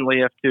 Ben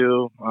Leaf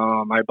too.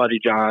 My buddy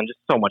John. Just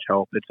so much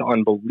help. It's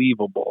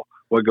unbelievable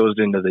what goes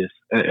into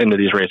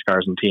these race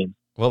cars and teams.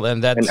 Well,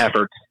 then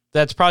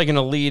that's probably going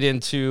to lead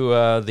into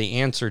the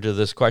answer to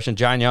this question.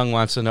 John Young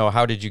wants to know,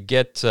 how did you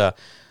get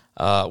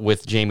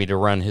with Jamie to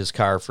run his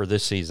car for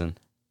this season?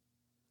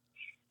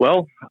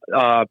 Well,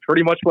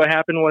 pretty much what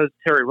happened was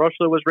Terry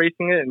Rushler was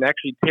racing it, and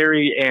actually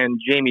Terry and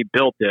Jamie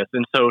built this.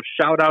 And so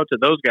shout out to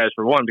those guys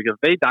for one, because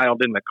they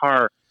dialed in the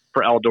car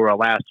for Eldora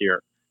last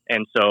year.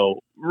 And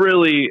so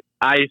really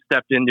I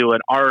stepped into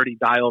it, already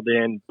dialed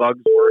in,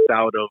 bugs worked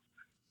out of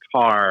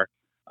car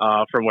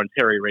from when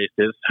Terry raced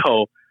it.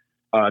 So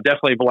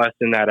definitely blessed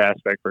in that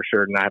aspect for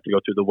sure, and not have to go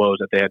through the woes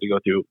that they had to go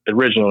through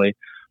originally.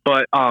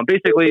 But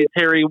basically,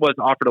 Terry was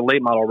offered a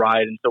late model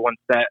ride, and so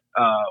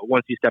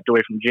once he stepped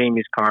away from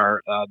Jamie's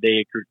car,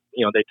 they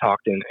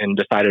talked and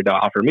decided to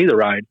offer me the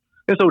ride.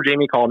 And so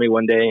Jamie called me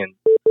one day and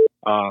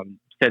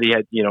said he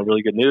had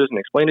really good news and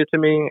explained it to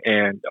me.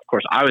 And of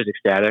course, I was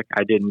ecstatic.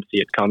 I didn't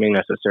see it coming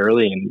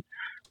necessarily, and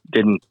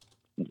didn't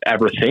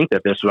ever think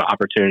that this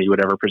opportunity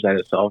would ever present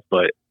itself.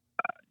 But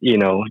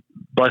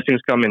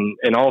blessings come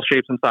in all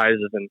shapes and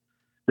sizes, and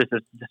this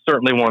is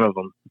certainly one of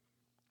them.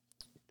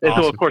 And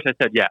awesome. So, of course, I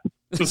said yeah.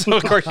 So,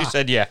 of course, you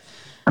said yeah.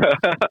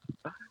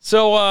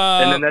 So,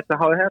 and then that's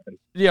how it happened.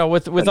 Yeah,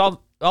 with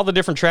all the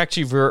different tracks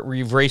you've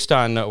raced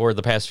on over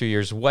the past few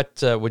years,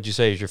 what would you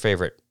say is your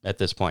favorite at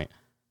this point?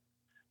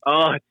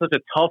 Oh, it's such a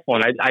tough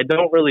one. I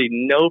don't really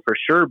know for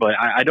sure, but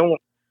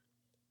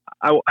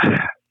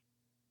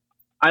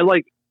I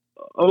like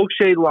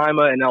Oakshade,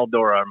 Lima, and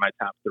Eldora are my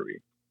top three.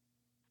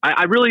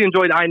 I really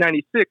enjoyed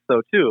I-96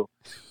 though too.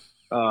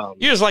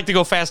 You just like to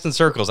go fast in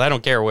circles. I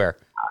don't care where.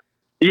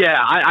 Yeah,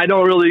 I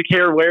don't really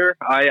care where.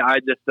 I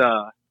just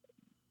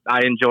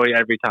I enjoy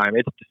every time.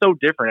 It's so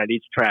different at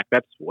each track.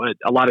 That's what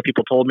a lot of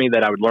people told me,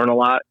 that I would learn a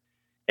lot.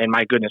 And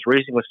my goodness,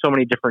 racing with so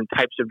many different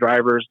types of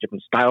drivers,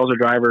 different styles of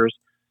drivers,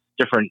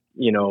 different,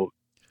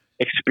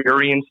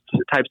 experienced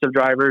types of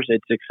drivers,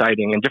 it's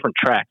exciting, and different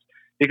tracks.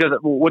 Because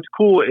what's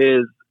cool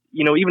is,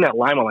 even at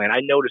Limaland,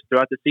 I noticed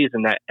throughout the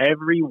season that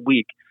every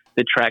week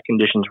the track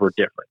conditions were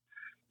different.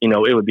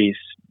 It would be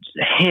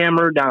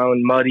hammered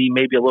down, muddy,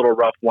 maybe a little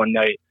rough one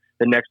night.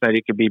 The next night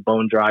it could be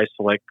bone dry,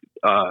 slick,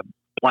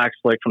 black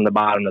slick from the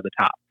bottom to the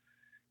top.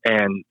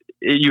 And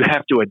you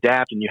have to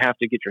adapt and you have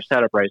to get your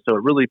setup right. So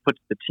it really puts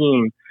the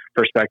team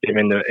perspective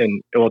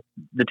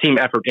the team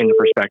effort into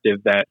perspective,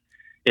 that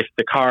if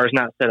the car is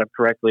not set up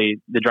correctly,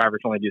 the driver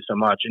can only do so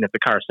much. And if the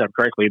car is set up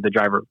correctly, the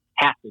driver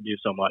has to do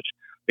so much,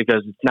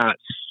 because it's not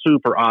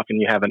super often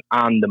you have an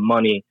on the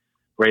money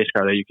race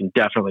car that you can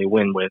definitely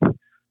win with.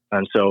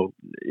 And so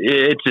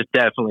it's just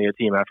definitely a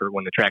team effort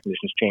when the track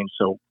conditions change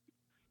so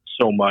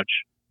much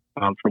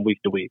from week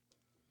to week.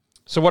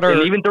 So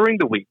and even during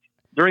the week,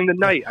 during the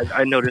night,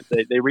 I noticed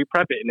that they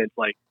re-prep it and it's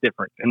like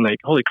different, and like,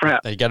 holy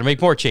crap. You got to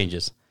make more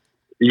changes.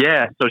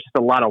 Yeah. So it's just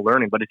a lot of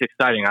learning, but it's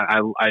exciting.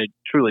 I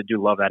truly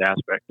do love that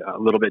aspect. A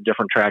little bit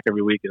different track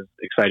every week is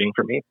exciting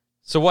for me.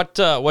 So what's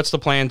the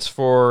plans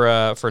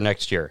for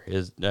next year?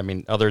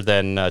 Other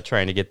than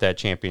trying to get that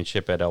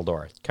championship at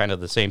Eldora, kind of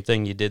the same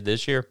thing you did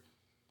this year?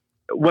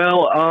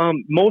 Well,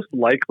 most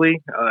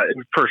likely,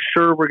 for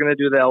sure, we're going to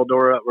do the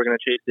Eldora. We're going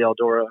to chase the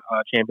Eldora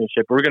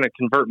championship. We're going to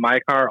convert my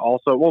car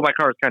also. Well, my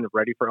car is kind of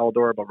ready for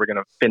Eldora, but we're going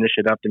to finish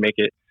it up to make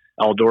it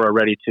Eldora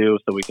ready too,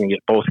 so we can get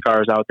both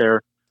cars out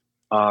there.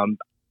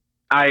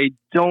 I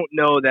don't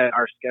know that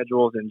our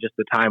schedules and just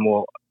the time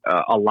will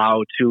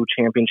allow 2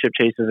 championship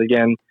chases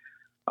again.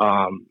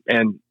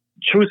 And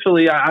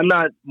truthfully, I'm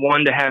not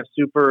one to have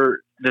super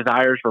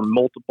desires for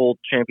multiple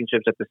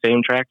championships at the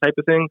same track type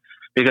of thing,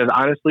 because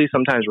honestly,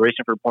 sometimes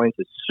racing for points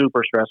is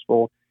super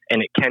stressful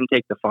and it can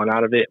take the fun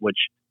out of it, which,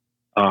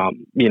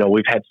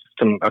 we've had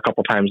a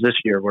couple times this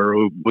year where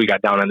we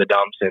got down in the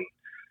dumps, and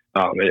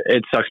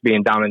it sucks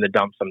being down in the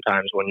dumps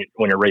sometimes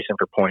when you're racing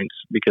for points,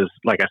 because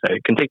like I said,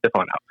 it can take the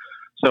fun out.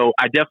 So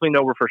I definitely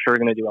know we're for sure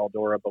going to do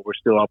Eldora, but we're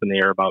still up in the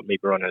air about maybe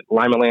running a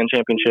Limaland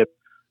championship,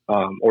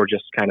 or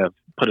just kind of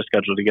put a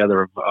schedule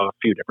together of a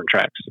few different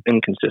tracks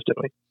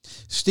inconsistently.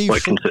 Steve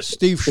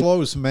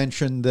Schloes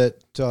mentioned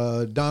that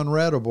Don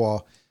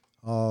Radebaugh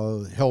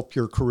helped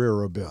your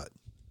career a bit.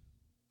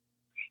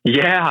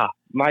 Yeah,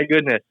 my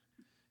goodness.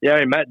 Yeah,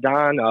 I met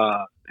Don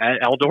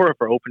at Eldora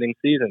for opening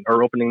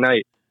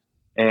night,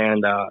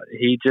 and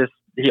he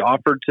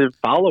offered to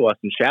follow us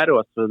and shadow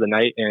us through the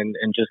night and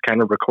just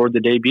kind of record the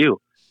debut.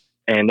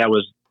 And that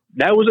was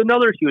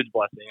another huge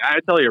blessing. I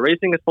tell you,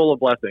 racing is full of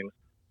blessings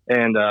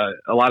and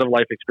a lot of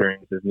life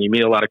experiences, and you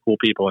meet a lot of cool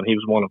people, and he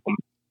was one of them.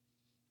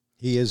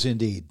 He is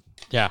indeed.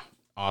 Yeah.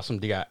 Awesome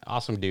guy.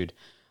 Awesome dude.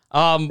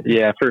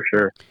 Yeah, for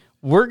sure.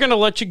 We're going to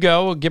let you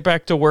go, get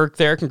back to work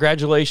there.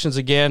 Congratulations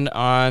again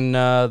on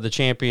the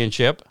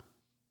championship.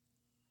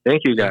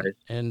 Thank you, guys.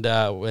 And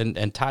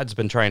Todd's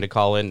been trying to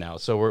call in now,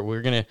 so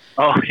we're gonna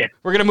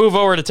we're gonna move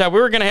over to Todd. We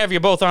were gonna have you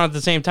both on at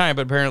the same time,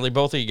 but apparently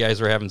both of you guys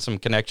were having some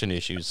connection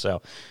issues.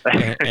 So,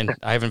 and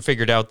I haven't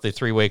figured out the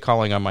 3-way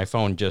calling on my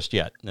phone just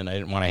yet, and I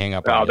didn't want to hang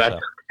up on you. So.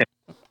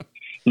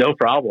 No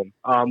problem.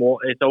 Well,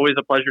 it's always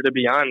a pleasure to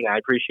be on. I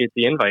appreciate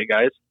the invite,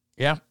 guys.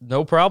 Yeah,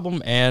 no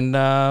problem. And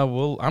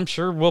I'm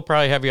sure we'll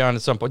probably have you on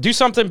at some point. Do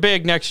something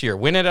big next year.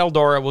 Win at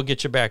Eldora. We'll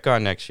get you back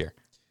on next year.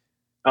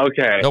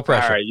 Okay. No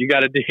pressure. All right. You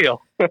got a deal.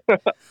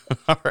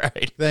 All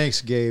right.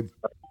 Thanks, Gabe.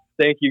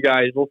 Thank you,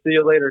 guys. We'll see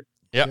you later.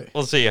 Yep.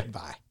 We'll see you.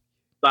 Bye.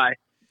 Bye.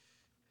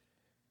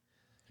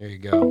 There you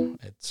go.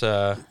 It's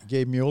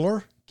Gabe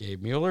Mueller.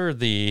 Gabe Mueller,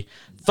 the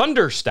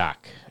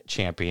Thunderstock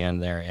champion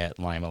there at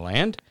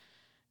Limaland.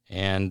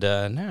 And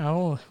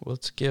now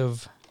let's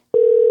give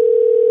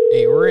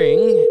a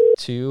ring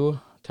to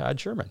Todd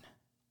Sherman,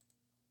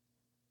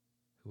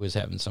 who is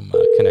having some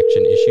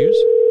connection issues.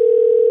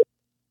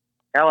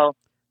 Hello.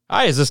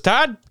 Hi, is this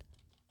Todd?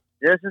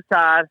 This is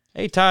Todd.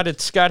 Hey, Todd,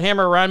 it's Scott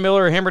Hammer, Ron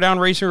Miller, Hammer Down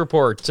Racing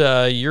Report.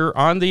 You're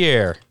on the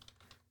air.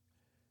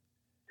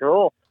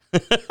 Cool.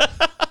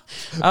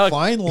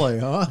 Finally,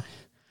 huh?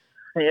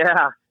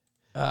 Yeah.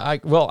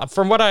 Well,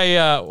 from what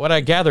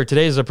I gather,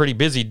 today is a pretty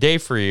busy day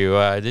for you.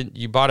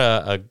 You bought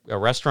a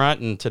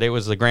restaurant, and today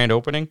was the grand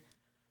opening?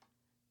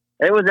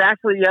 It was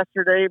actually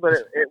yesterday, but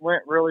it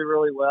went really,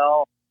 really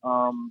well.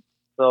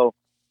 So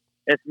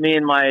it's me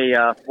and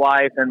my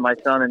wife, and my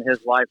son and his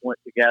wife went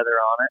together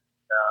on it.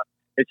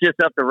 It's just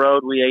up the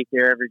road. We ate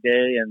there every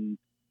day, and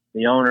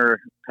the owner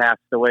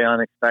passed away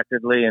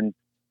unexpectedly, and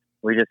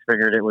we just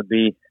figured it would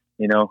be,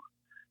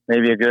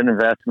 maybe a good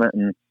investment.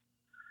 And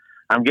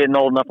I'm getting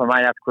old enough, I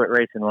might have to quit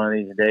racing one of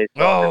these days.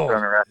 So I'll just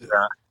run a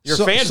restaurant. Your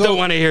fans don't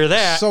want to hear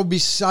that. So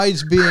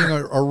besides being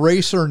a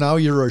racer, now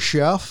you're a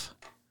chef?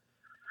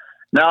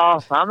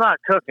 No, I'm not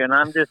cooking.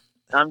 I'm just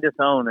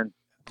owning.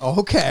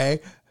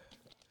 Okay.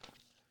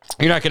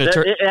 You're not going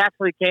to It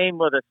actually came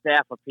with a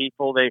staff of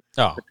people. The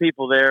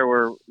people there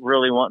were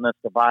really wanting us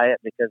to buy it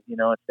because,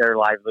 it's their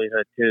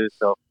livelihood too.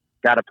 So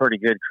got a pretty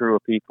good crew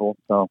of people.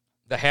 So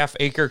the Half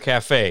Acre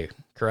Cafe,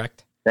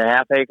 correct? The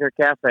Half Acre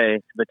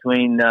Cafe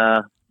between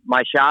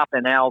my shop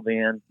in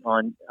Albion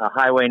on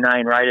Highway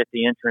 9, right at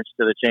the entrance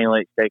to the Chain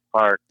Lake State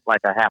Park,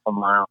 like a half a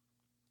mile.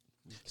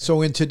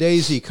 So in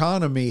today's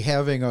economy,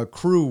 having a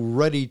crew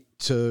ready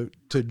to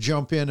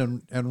jump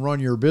in and run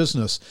your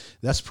business,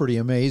 that's pretty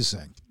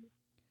amazing.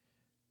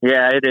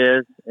 Yeah, it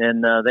is.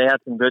 And they had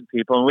some good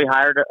people. And we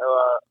hired,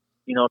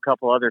 a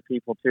couple other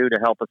people, too, to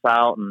help us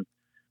out. And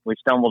we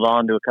stumbled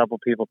onto a couple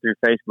people through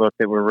Facebook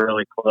that were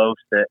really close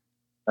that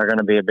are going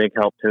to be a big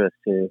help to us,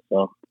 too.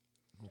 So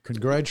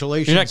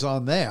congratulations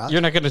on that.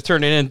 You're not going to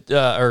turn it in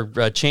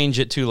or change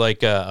it to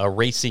like a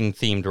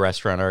racing-themed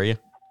restaurant, are you?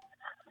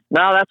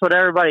 No, that's what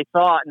everybody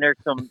thought, and there's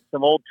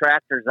some old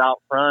tractors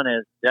out front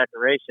as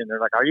decoration. They're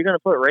like, "Are you going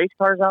to put race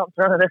cars out in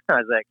front of there?" I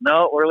was like,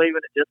 "No, we're leaving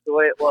it just the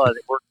way it was.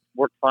 It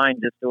worked fine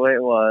just the way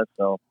it was."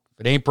 So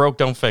if it ain't broke,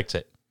 don't fix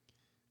it.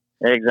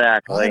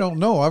 Exactly. I don't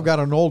know. I've got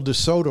an old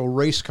DeSoto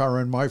race car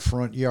in my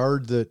front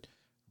yard that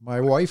my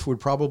wife would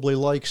probably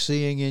like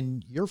seeing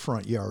in your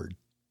front yard.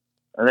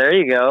 There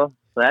you go.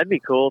 That'd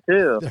be cool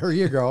too. There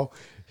you go.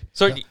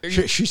 So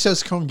she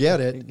says, "Come get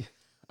it."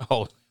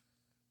 Oh.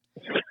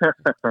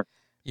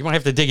 You might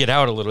have to dig it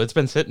out a little. It's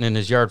been sitting in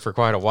his yard for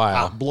quite a while.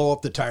 I'll blow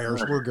up the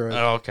tires. We're good.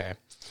 Oh, okay.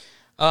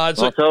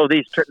 So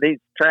these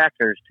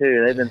tractors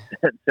too, they've been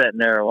sitting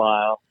there a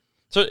while.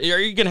 So are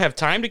you going to have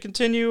time to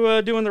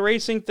continue doing the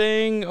racing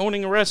thing,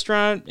 owning a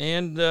restaurant,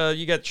 and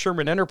you got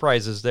Sherman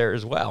Enterprises there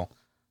as well?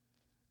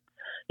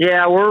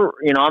 Yeah,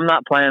 I'm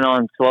not planning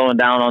on slowing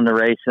down on the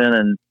racing,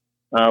 and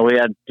we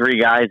had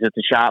 3 guys at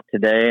the shop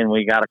today, and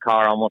we got a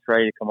car almost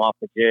ready to come off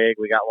the jig.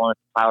 We got one at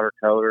the powder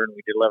coater, and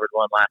we delivered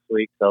one last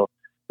week. So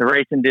the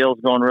racing deal's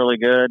going really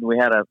good. We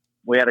had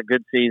a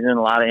good season,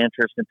 a lot of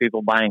interest in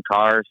people buying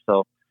cars.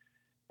 So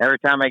every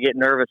time I get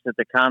nervous that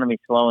the economy's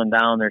slowing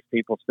down, there's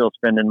people still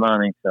spending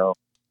money. So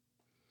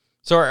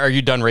are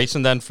you done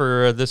racing then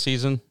for this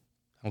season?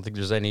 I don't think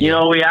there's any.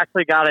 We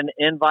actually got an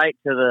invite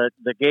to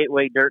the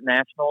Gateway Dirt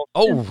Nationals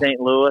in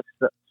St. Louis.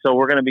 So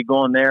we're going to be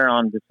going there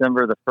on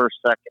December the 1st,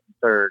 2nd, and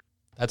 3rd.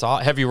 That's all.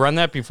 Have you run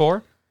that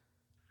before?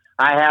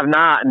 I have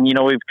not, and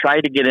we've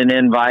tried to get an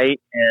invite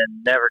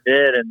and never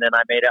did. And then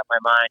I made up my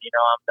mind,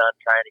 I'm done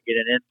trying to get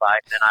an invite.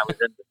 And I was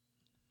in the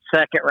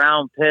 2nd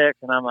round pick,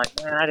 and I'm like,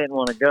 man, I didn't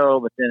want to go.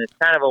 But then it's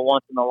kind of a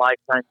once in a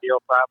lifetime deal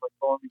probably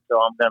for me,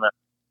 so I'm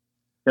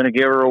gonna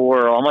give her a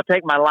whirl. I'm gonna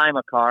take my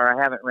Lima car.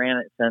 I haven't ran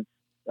it since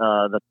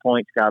the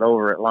points got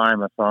over at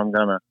Lima, so I'm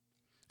gonna.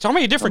 So how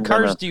many different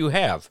cars do you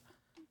have?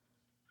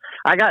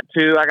 I got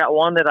 2. I got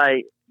one that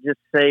I just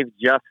saved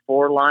just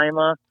for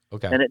Lima.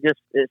 Okay. And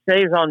it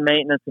saves on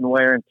maintenance and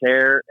wear and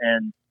tear,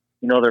 and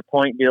their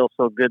point deal's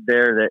so good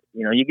there that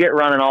you get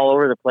running all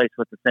over the place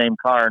with the same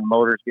car, and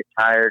motors get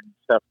tired and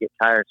stuff get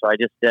tired. So I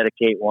just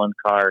dedicate one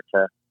car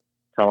to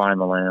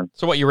Limaland.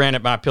 So what you ran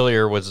at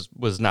Montpelier was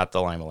not the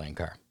Limaland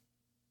car.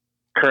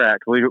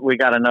 Correct. We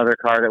got another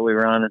car that we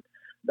run.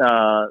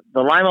 The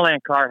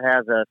Limaland car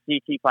has a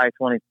CT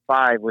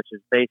 525, which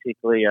is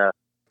basically a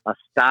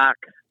stock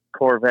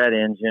Corvette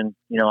engine,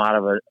 out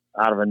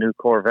of a new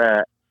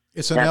Corvette.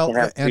 It's an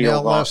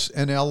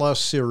LS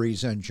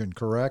series engine,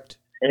 correct?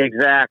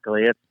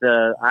 Exactly. It's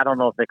I don't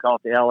know if they call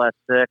it the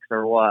LS6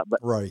 or what,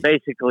 but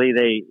basically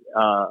they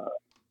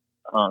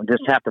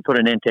just have to put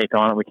an intake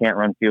on it. We can't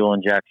run fuel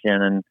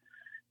injection, and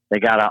they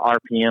got a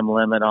RPM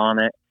limit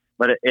on it.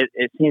 But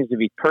it seems to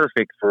be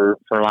perfect for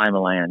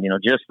Limaland.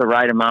 Just the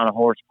right amount of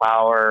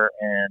horsepower,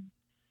 and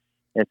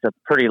it's a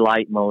pretty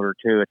light motor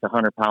too. It's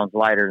 100 pounds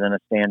lighter than a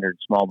standard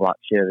small block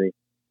Chevy.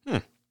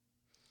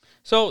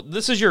 So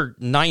this is your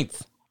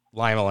 9th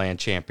Limaland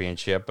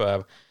championship.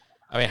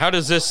 How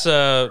does this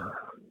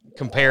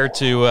compare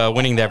to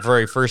winning that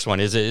very first one?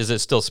 Is it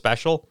still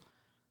special?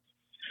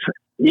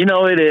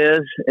 It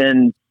is,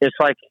 and it's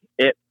like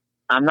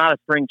I'm not a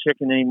spring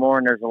chicken anymore,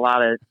 and there's a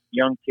lot of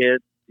young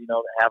kids,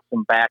 that have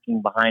some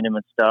backing behind them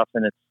and stuff,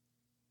 and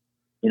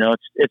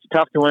it's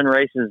tough to win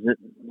races,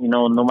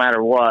 no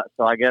matter what.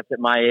 So I guess at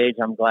my age,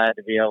 I'm glad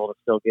to be able to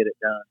still get it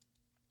done.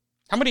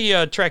 How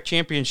many track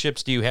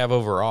championships do you have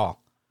overall?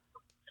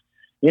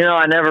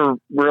 I never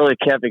really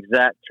kept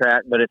exact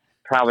track, but it's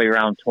probably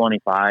around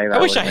 25. I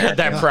wish I had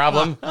that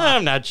problem.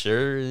 I'm not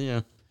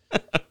sure.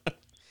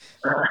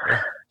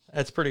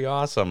 That's pretty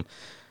awesome.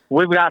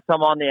 We've got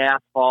some on the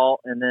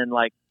asphalt, and then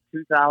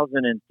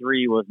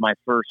 2003 was my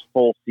first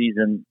full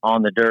season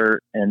on the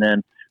dirt, and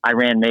then I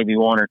ran maybe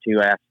 1 or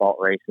 2 asphalt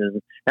races.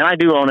 And I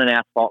do own an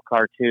asphalt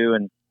car too,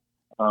 and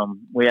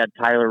we had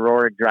Tyler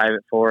Rohrig drive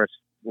it for us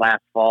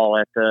last fall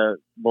at the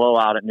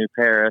blowout at New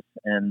Paris,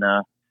 and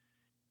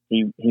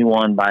he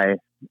won by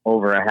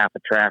over a half a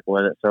track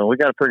with it. So we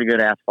got a pretty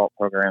good asphalt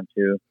program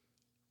too.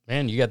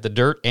 Man, you got the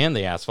dirt and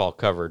the asphalt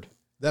covered.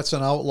 That's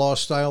an outlaw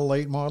style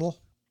late model?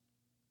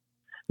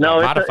 No,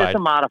 it's a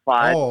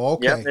modified. Oh,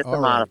 okay. Yep, it's a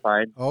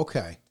modified.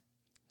 Okay.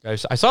 I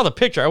saw the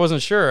picture. I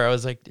wasn't sure. I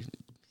was like, is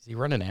he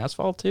running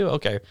asphalt too?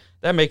 Okay.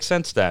 That makes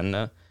sense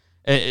then.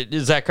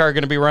 Is that car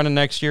going to be running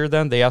next year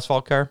then, the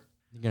asphalt car?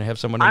 You're going to have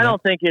someone I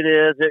don't think it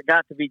is. It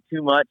got to be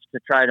too much to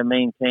try to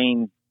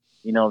maintain,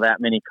 that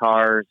many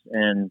cars.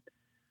 And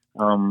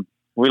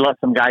we let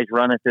some guys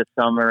run it this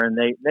summer, and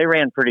they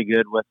ran pretty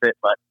good with it,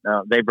 but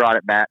they brought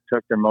it back,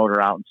 took their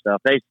motor out and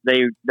stuff. They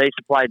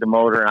supplied the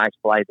motor, and I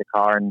supplied the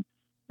car, and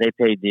they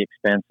paid the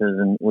expenses,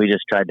 and we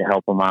just tried to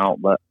help them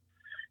out. But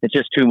it's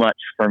just too much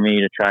for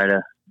me to try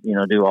to,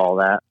 do all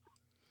that.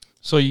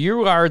 So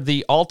you are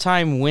the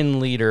all-time win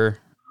leader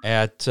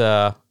at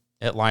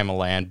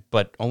Limaland,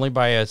 but only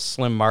by a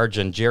slim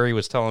margin. Jerry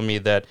was telling me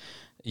that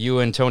you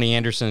and Tony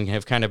Anderson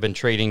have kind of been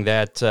trading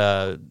that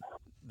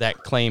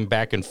claim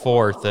back and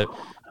forth.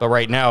 But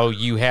right now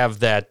you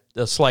have that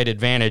slight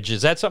advantage.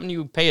 Is that something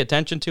you pay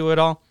attention to at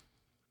all?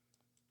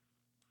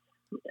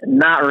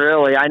 Not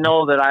really. I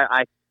know that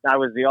I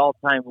was the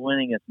all-time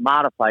winningest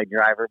modified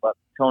driver, but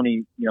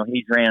Tony,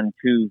 he's ran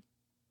two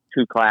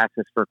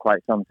classes for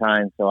quite some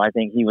time, so I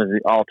think he was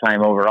the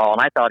all-time overall,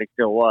 and I thought he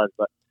still was,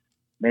 but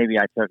maybe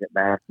I took it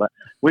back. But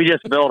we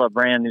just built a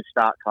brand new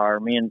stock car.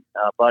 Me and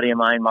a buddy of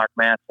mine, Mark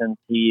Matson,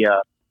 he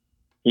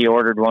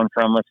ordered one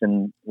from us,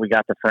 and we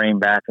got the frame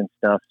back and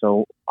stuff,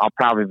 so I'll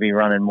probably be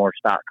running more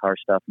stock car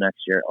stuff next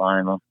year at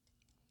Lima.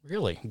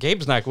 Really?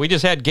 Gabe's not. We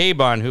just had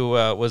Gabe on, who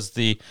was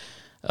the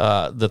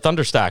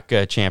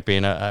Thunderstock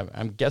champion.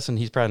 I'm guessing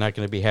he's probably not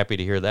going to be happy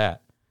to hear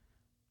that.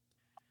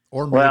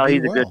 Well,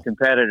 he's a good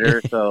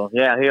competitor, so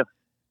yeah, if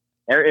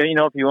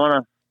you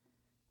want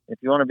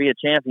to be a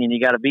champion, you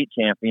got to beat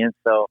champions.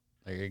 So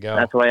there you go.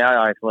 That's the way I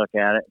always look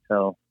at it.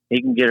 So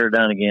he can get her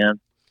done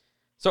again.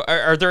 So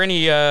are there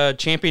any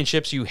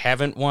championships you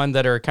haven't won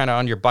that are kind of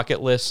on your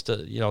bucket list?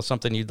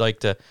 Something you'd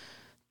like to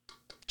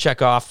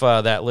check off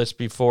that list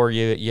before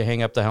you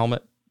hang up the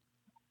helmet?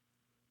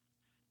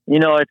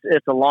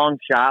 It's a long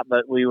shot,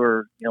 but we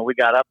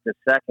got up to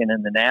second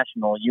in the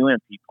national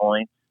UMP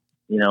points,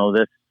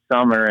 this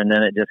summer, and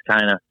then it just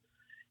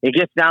it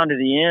gets down to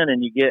the end,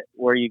 and you get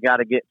where you got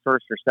to get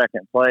first or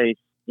second place,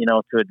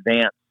 to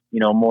advance,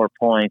 more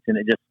points, and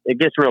it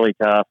gets really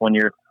tough when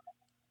you're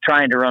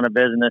trying to run a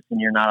business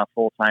and you're not a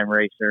full-time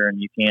racer,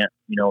 and you can't,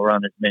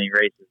 run as many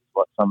races as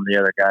what some of the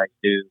other guys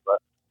do. But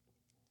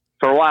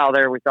for a while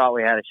there, we thought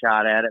we had a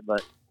shot at it,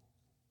 but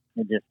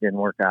it just didn't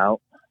work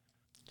out.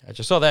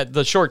 Gotcha. So that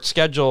the short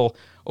schedule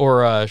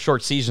or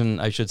short season,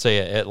 I should say,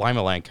 at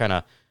Limaland kind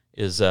of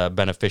is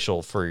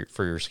beneficial for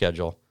your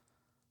schedule.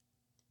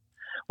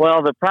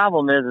 Well, the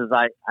problem is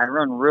I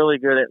run really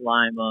good at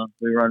Lima.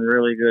 We run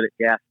really good at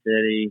Gas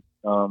City.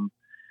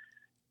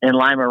 And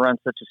Lima runs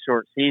such a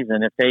short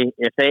season. If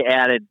they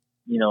added,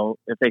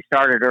 if they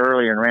started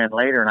earlier and ran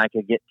later, and I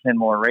could get 10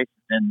 more races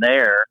in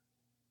there,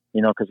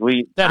 because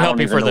that help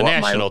you for the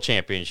national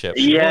championship.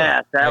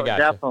 Yes, that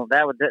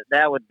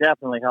would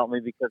definitely help me,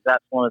 because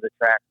that's one of the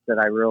tracks that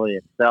I really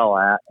excel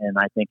at, and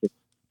I think it's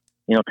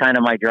kind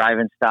of my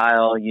driving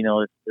style.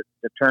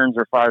 The turns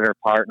are farther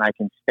apart, and I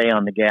can stay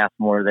on the gas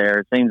more there.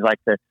 It seems like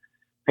the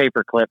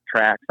paperclip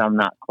tracks I'm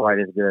not quite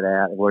as good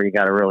at, where you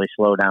got to really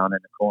slow down in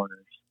the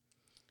corners.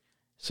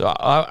 So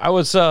I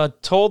was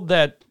told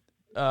that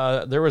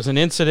there was an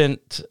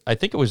incident, I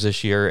think it was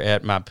this year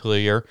at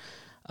Montpelier,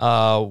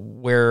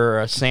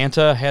 where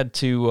Santa had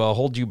to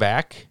hold you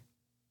back.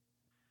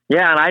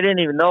 Yeah, and I didn't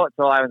even know it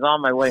till I was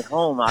on my way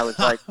home. I was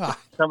like,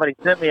 somebody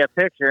sent me a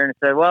picture and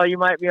said, well, you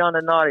might be on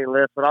the naughty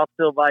list, but I'll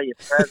still buy you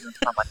presents.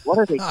 I'm like, what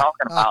are they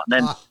talking about?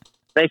 And then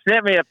they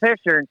sent me a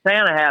picture, and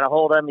Santa had a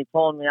hold of me,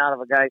 pulling me out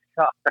of a guy's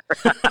car.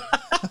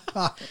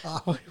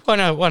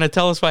 Want to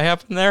tell us what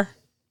happened there?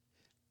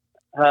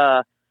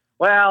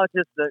 Well, it's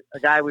just a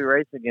guy we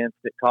race against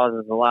that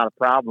causes a lot of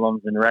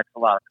problems and wrecks a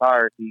lot of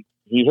cars. He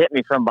hit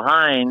me from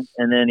behind,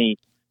 and then he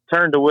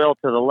turned the wheel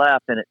to the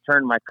left, and it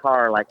turned my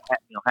car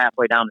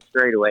halfway down the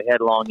straightaway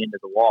headlong into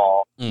the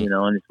wall.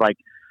 And it's like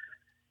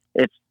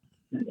it's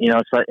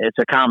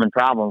a common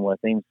problem with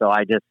him. So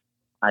I just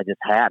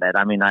had it.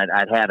 I mean,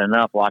 I'd had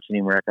enough watching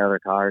him wreck other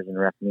cars and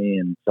wreck me,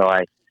 and so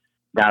I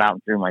got out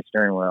and threw my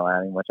steering wheel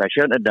at him, which I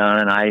shouldn't have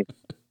done. And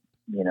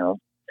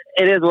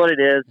it is what it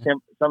is.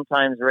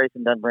 Sometimes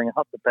racing doesn't bring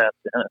out the best.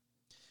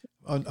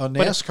 A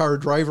NASCAR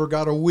driver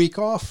got a week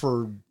off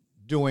for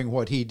doing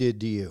what he did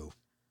to you.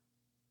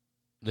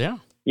 Yeah.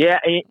 Yeah,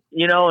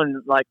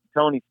 and like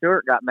Tony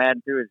Stewart got mad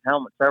and threw his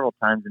helmet several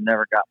times and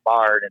never got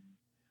barred. And,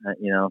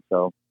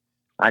 so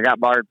I got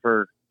barred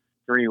for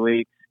 3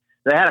 weeks.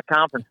 They had a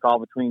conference call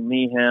between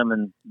me, him,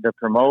 and the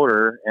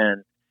promoter,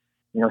 and,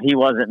 he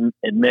wasn't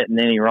admitting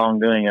any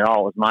wrongdoing at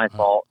all. It was my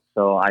fault.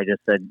 So I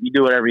just said, you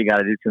do whatever you got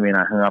to do to me, and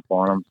I hung up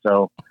on him.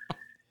 So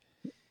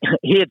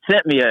he had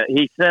sent me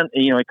he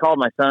called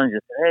my son and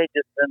just said, hey,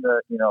 just send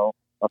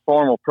a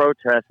formal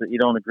protest that you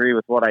don't agree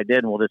with what I did,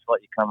 and we'll just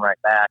let you come right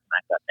back. And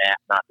I thought,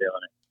 nah, not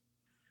doing it.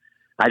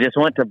 I just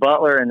went to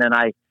Butler, and then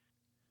I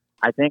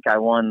think I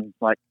won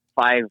like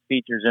 5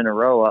 features in a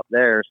row up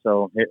there.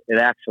 So it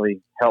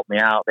actually helped me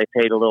out. They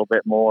paid a little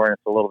bit more, and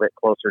it's a little bit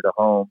closer to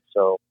home.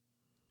 So,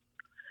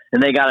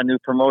 and they got a new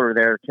promoter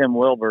there, Tim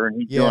Wilbur, and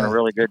he's doing a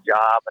really good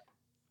job.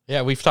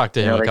 Yeah, we've talked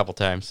to him a couple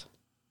times.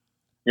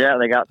 Yeah,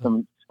 they got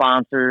some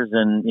sponsors,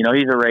 and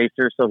he's a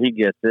racer, so he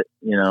gets it.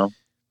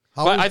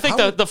 I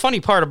think the funny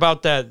part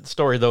about that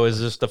story, though, is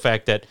just the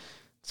fact that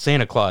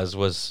Santa Claus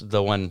was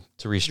the one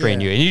to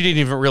restrain you, and you didn't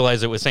even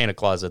realize it was Santa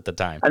Claus at the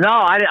time. No,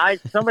 I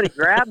somebody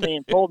grabbed me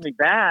and pulled me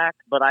back,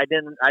 but I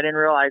didn't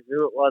realize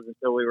who it was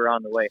until we were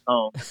on the way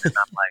home. And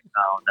I'm like,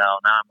 oh no,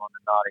 now I'm on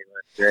the naughty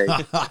list. Great.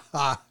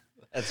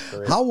 That's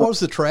great. How was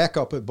the track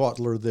up at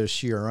Butler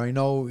this year? I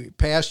know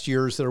past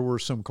years there were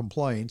some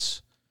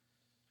complaints.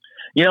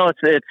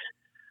 It's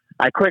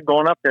I quit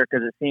going up there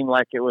because it seemed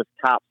like it was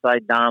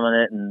topside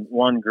dominant and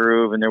one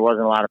groove, and there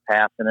wasn't a lot of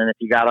passing. And if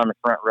you got on the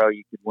front row,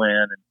 you could win.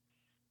 And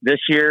this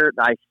year,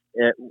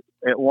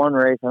 at one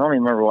race, I don't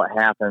even remember what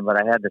happened, but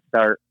I had to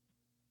start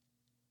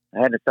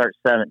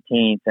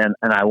 17th, and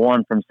I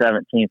won from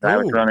 17th. I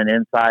was running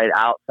inside,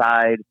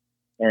 outside,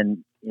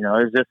 and it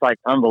was just like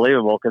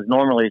unbelievable because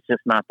normally it's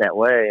just not that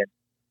way.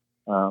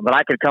 And but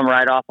I could come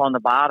right off on the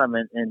bottom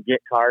and get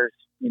cars,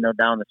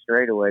 down the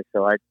straightaway.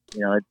 So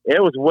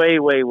it was way,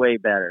 way, way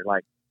better,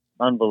 like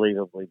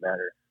unbelievably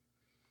better.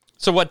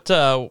 So what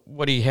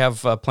do you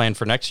have planned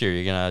for next year?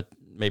 You're gonna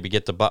maybe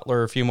get to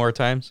Butler a few more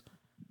times?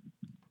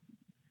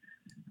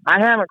 I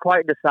haven't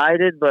quite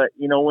decided, but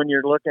when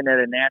you're looking at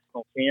a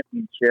national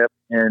championship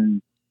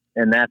and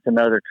that's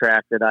another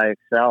track that I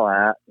excel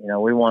at,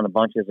 we won a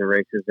bunch of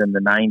races in the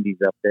 90s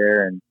up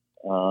there, and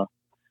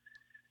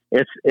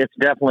it's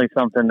definitely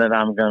something that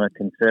I'm going to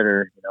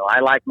consider. I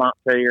like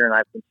Montpelier, and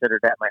I've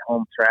considered that my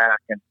home track,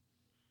 and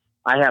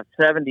I have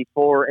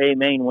 74 A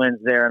main wins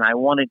there, and I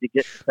wanted to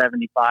get to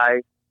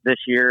 75 this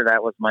year.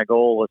 That was my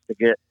goal, was to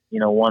get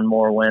one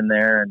more win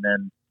there, and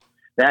then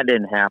that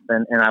didn't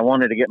happen, and I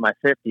wanted to get my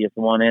 50th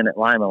one in at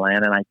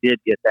Limaland, and I did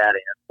get that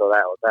in, so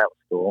that was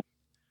cool.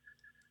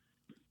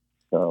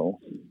 So,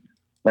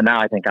 but now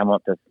I think I'm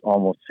up to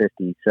almost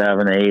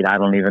 57, 8. I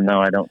don't even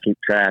know. I don't keep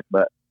track,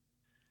 but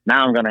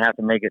now I'm going to have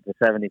to make it to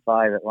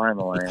 75 at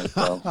Limaland.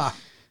 So,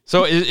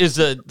 so is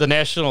the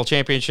national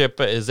championship,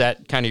 is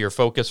that kind of your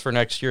focus for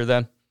next year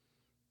then?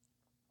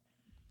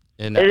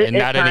 And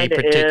not any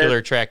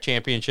particular track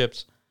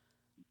championships?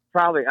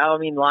 Probably. I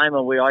mean,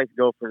 Lima, we always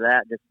go for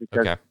that just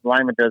because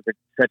Lima does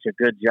such a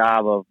good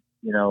job of,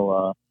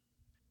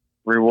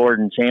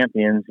 rewarding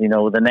champions.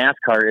 With the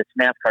NASCAR, it's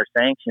NASCAR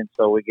sanctioned,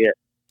 so we get,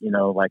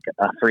 like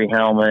a free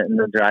helmet and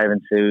the driving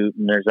suit,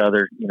 and there's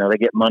other, they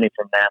get money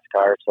from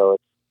NASCAR, so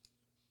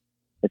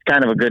it's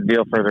kind of a good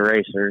deal for the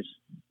racers.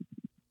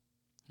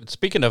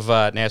 Speaking of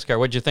NASCAR,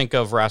 what'd you think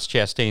of Ross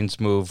Chastain's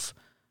move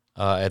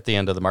at the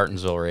end of the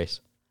Martinsville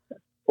race?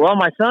 Well,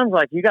 my son's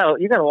like, you gotta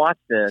watch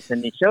this,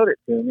 and he showed it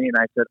to me, and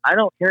I said, I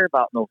don't care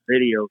about no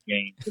video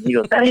games. And he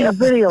goes, that ain't a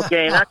video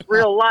game, that's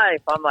real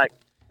life. I'm like,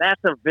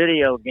 that's a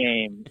video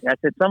game. I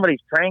said,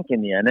 somebody's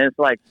pranking you, and it's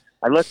like,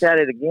 I looked at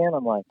it again,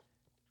 I'm like,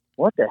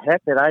 what the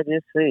heck did I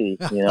just see?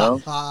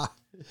 I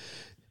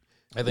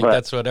think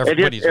that's what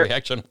everybody's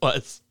reaction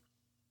was.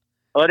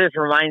 Well, it just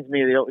reminds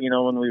me of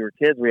when we were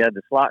kids, we had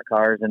the slot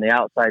cars, and the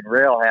outside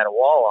rail had a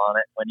wall on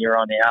it. When you're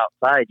on the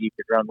outside, you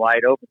could run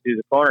wide open through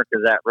the corner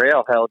because that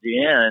rail held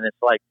you in. And it's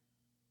like,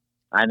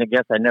 I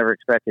guess I never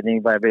expected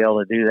anybody to be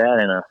able to do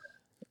that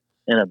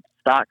in a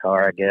stock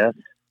car, I guess.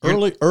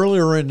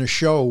 Earlier in the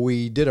show,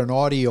 we did an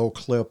audio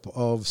clip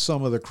of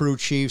some of the crew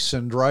chiefs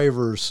and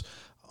drivers'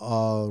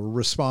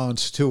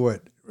 response to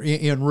it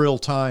in real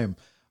time.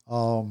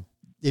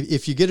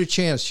 If you get a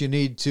chance, you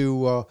need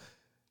to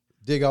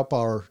dig up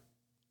our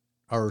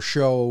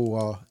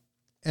show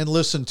and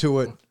listen to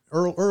it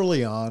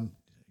early on.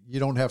 You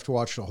don't have to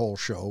watch the whole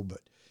show,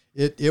 but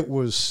it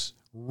was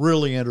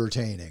really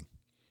entertaining.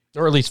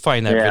 Or at least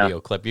find that video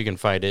clip. You can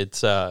find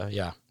it.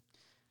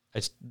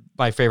 It's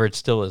my favorite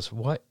still is,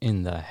 what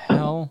in the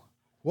hell?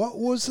 What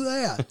was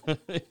that?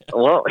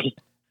 Well,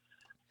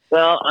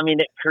 I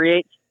mean, it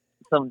creates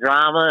some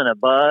drama and a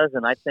buzz,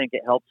 and I think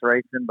it helps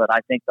racing, but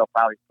I think they'll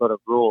probably put a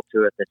rule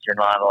to it that you're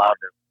not allowed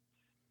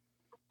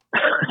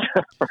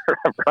to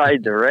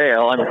ride the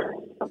rail.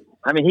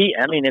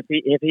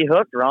 If he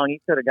hooked wrong, he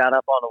could have got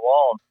up on the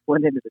wall and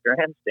went into the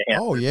grandstand.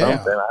 Oh yeah, I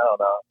don't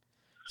know.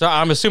 So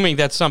I'm assuming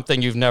that's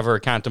something you've never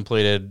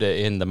contemplated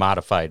in the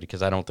modified,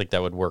 because I don't think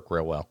that would work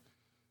real well.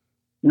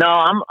 No,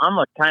 I'm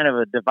a kind of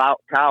a devout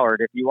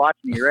coward. If you watch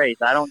me race,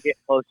 I don't get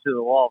close to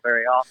the wall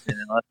very often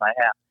unless I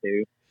have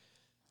to.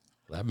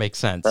 That makes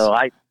sense. So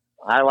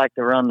I like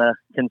to run the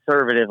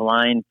conservative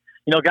line.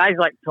 Guys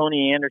like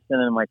Tony Anderson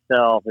and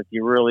myself, if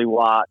you really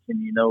watch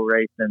and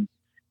racing,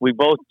 we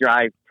both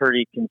drive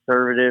pretty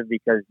conservative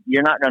because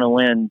you're not going to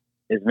win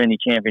as many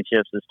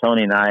championships as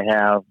Tony and I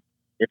have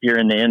if you're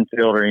in the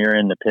infield or you're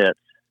in the pits.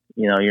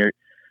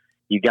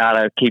 You got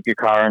to keep your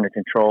car under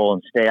control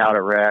and stay out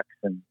of wrecks.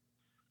 And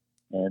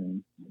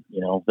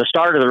the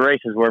start of the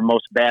race is where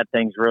most bad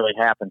things really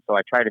happen. So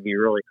I try to be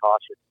really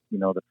cautious,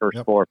 the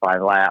first 4 or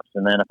 5 laps.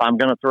 And then if I'm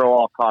going to throw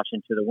all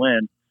caution to the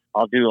wind,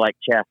 I'll do like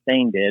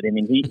Chastain did. I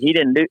mean, he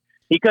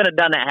could have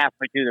done that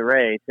halfway through the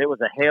race. It was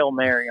a Hail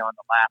Mary on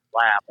the last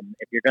lap. And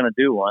if you're going to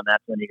do one,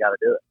 that's when you got to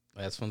do it.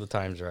 That's when the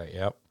time's right.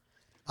 Yep.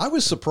 I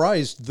was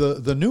surprised.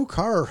 The new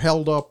car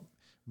held up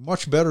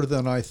much better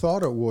than I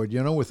thought it would,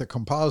 with a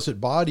composite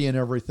body and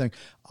everything.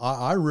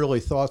 I really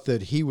thought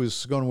that he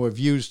was going to have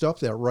used up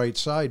that right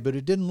side, but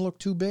it didn't look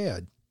too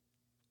bad.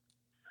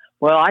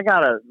 Well, I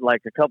got a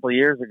couple of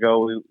years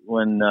ago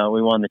when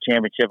we won the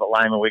championship at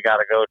Lima. We got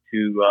to go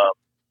to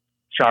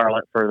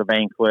Charlotte for the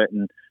banquet,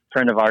 and a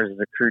friend of ours is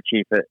a crew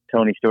chief at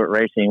Tony Stewart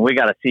Racing. We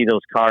got to see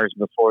those cars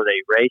before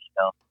they raced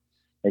them.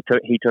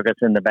 He took us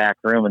in the back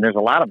room, and there's a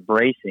lot of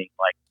bracing,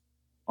 like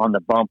on the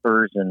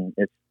bumpers, and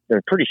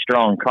they're pretty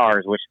strong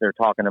cars, which they're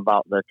talking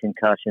about the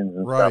concussions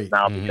and stuff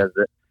now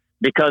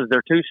because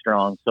they're too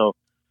strong. So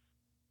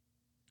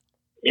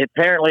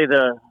apparently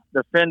the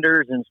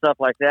fenders and stuff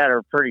like that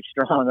are pretty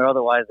strong, or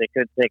otherwise they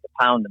could take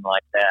a pounding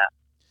like that.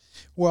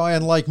 Well,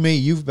 and like me,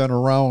 you've been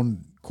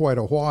around quite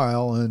a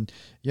while, and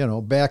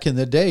back in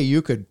the day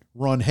you could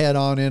run head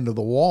on into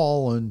the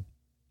wall and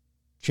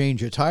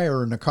change a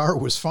tire and the car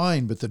was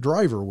fine, but the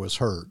driver was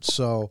hurt.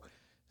 So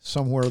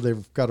somewhere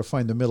they've got to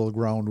find the middle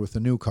ground with the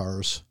new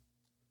cars.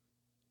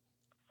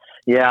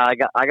 Yeah,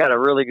 I got a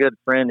really good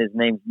friend. His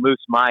name's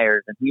Moose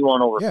Myers, and he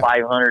won over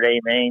 500 A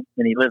mains,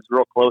 and he lives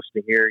real close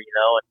to here,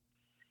 and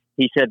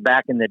he said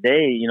back in the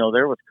day,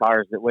 there was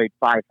cars that weighed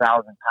 5,000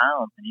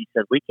 pounds, and he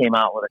said we came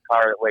out with a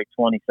car that weighed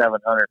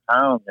 2,700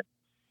 pounds, and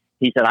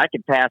he said I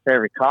could pass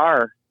every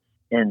car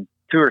in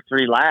 2 or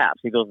 3 laps.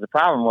 He goes, the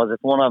problem was if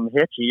one of them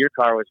hit you, your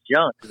car was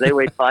junk because they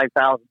weighed 5,000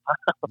 pounds.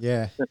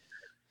 Yeah.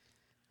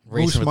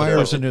 Moose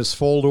Myers and his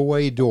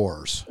fold-away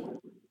doors.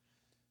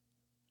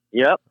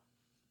 Yep.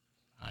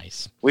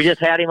 Nice. We just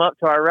had him up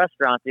to our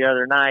restaurant the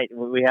other night.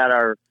 We had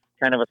our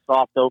kind of a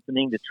soft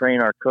opening to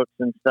train our cooks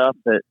and stuff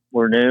that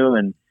were new,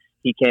 and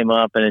he came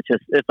up, and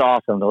it's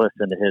awesome to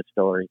listen to his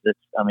stories. It's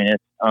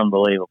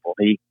unbelievable.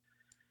 He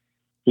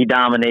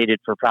dominated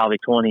for probably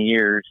 20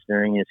 years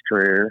during his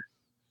career.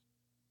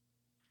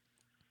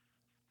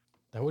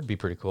 That would be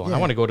pretty cool. Yeah. I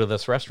want to go to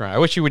this restaurant. I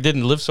wish you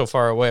didn't live so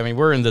far away. I mean,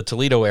 we're in the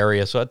Toledo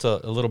area, so that's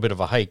a little bit of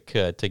a hike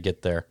to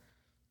get there.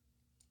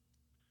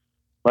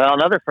 Well,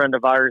 another friend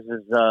of ours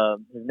is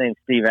his name's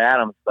Steve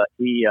Adams, but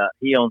he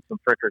owns some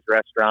Frickers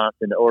restaurants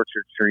in the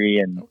Orchard Tree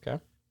and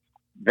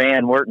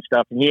Van Wert and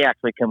stuff. And he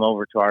actually came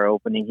over to our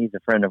opening. He's a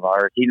friend of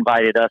ours. He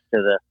invited us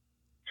to the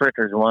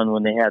Frickers one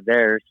when they had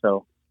theirs,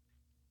 so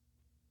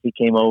he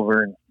came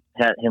over and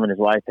him and his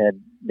wife had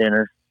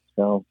dinner.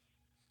 So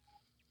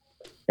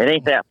it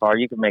ain't that far.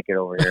 You can make it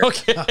over here.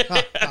 Okay.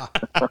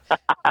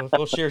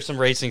 We'll share some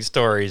racing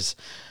stories.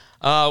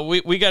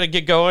 We got to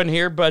get going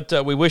here, but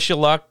we wish you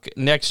luck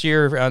next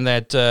year on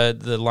that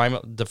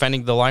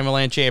defending the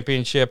Limaland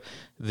Championship,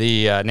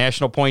 the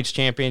National Points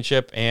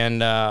Championship,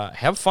 and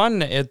have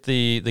fun at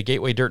the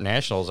Gateway Dirt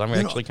Nationals. I'm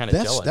actually kind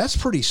of jealous. That's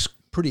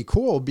pretty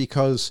cool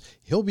because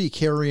he'll be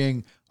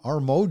carrying our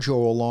mojo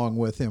along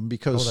with him.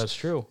 Because that's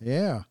true.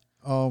 Yeah,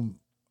 a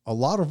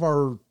lot of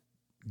our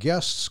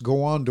guests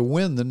go on to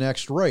win the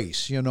next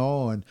race,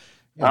 and.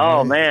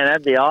 Man,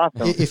 that'd be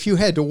awesome. If you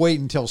had to wait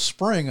until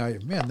spring,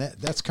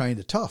 that's kind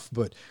of tough.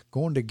 But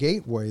going to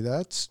Gateway,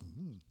 that's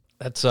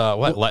that's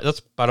about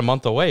a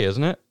month away,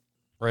 isn't it?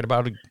 Right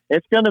about.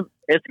 It's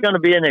gonna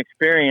be an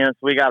experience.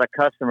 We got a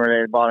customer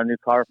that bought a new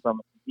car from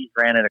us. He's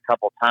ran it a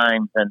couple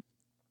times, and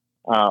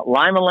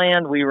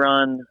Limaland we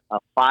run a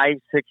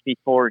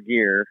 564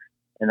 gear,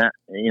 and that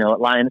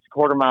it's a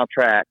quarter-mile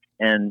track.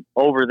 And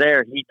over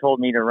there, he told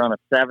me to run a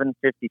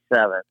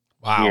 757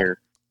 gear.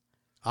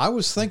 I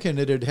was thinking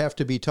it'd have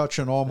to be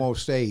touching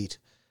almost 8.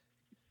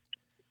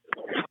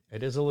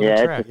 It is a little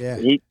track.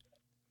 He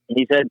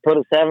said put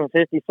a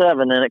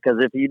 757 in it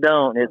because if you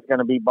don't, it's going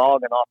to be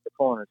bogging off the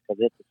corners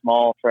because it's a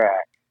small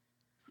track.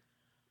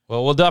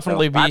 Well, we'll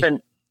definitely be.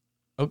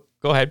 Go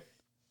ahead.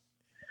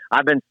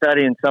 I've been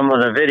studying some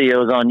of the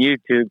videos on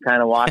YouTube,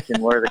 kind of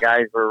watching where the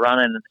guys were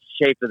running, the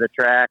shape of the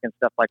track and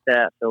stuff like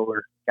that. So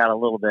we're got a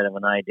little bit of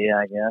an idea,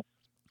 I guess.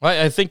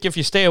 Well, I think if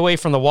you stay away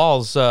from the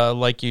walls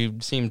like you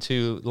seem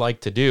to like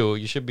to do,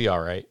 you should be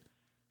all right.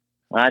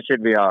 I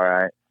should be all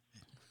right.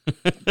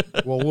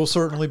 Well, we'll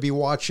certainly be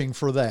watching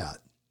for that.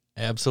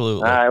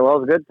 Absolutely. All right.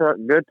 Well, it's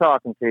good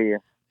talking to you.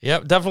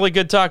 Yep, definitely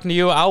good talking to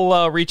you.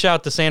 I'll reach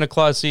out to Santa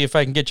Claus, see if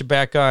I can get you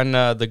back on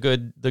the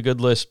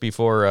good list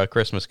before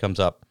Christmas comes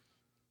up.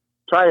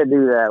 Try to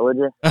do that, would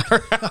you? All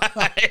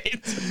right.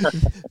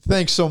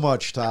 Thanks so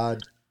much,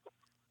 Todd.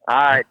 All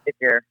right. Take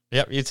care.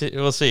 Yep. You too.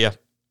 We'll see you.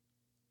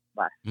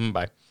 Bye.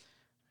 Bye.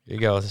 Here you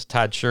go. This is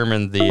Todd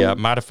Sherman, the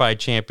modified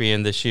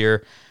champion this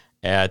year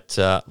at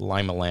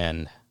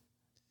Limaland.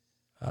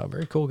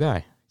 Very cool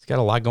guy. He's got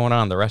a lot going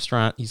on. The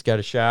restaurant, he's got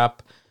a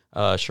shop,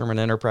 Sherman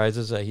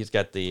Enterprises. He's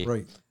got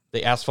the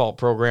asphalt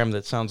program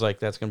that sounds like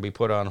that's going to be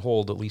put on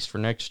hold at least for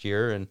next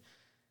year, and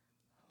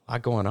a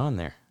lot going on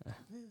there.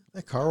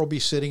 That car will be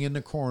sitting in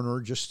the corner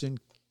just in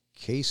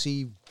case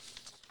he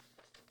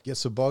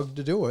gets a bug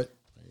to do it.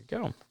 There you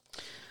go.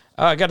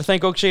 I got to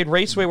thank Oakshade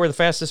Raceway, where the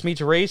fastest meet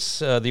to race.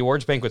 The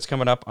awards banquet's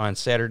coming up on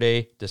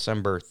Saturday,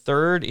 December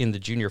 3rd in the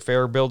Junior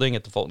Fair building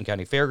at the Fulton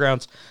County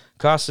Fairgrounds.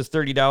 Cost is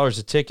 $30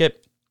 a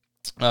ticket.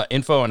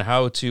 Info on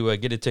how to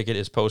get a ticket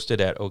is posted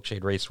at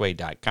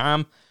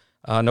oakshaderaceway.com.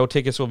 No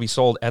tickets will be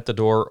sold at the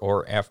door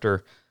or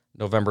after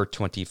November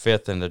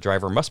 25th, and the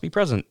driver must be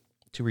present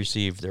to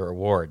receive their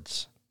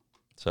awards.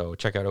 So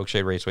check out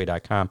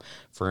oakshaderaceway.com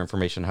for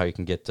information on how you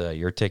can get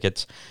your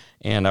tickets.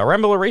 And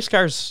Ron Miller Race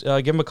Cars,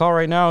 give him a call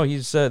right now.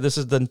 He's this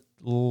is the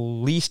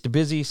least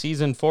busy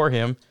season for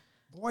him.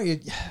 Boy,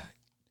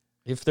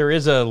 if there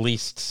is a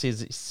least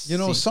season.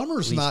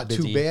 Summer's not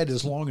busy. Too bad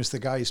as long as the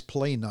guys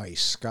play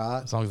nice,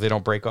 Scott. As long as they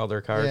don't break all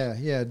their cars.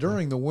 Yeah.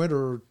 During the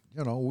winter,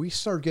 we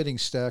start getting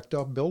stacked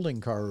up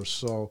building cars.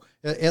 So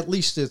at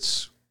least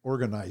it's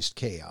organized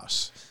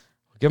chaos.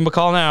 Give them a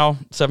call now,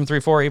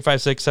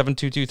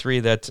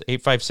 734-856-7223. That's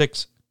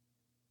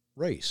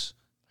 856-RACE.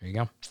 There you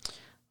go.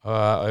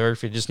 Or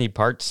if you just need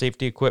parts,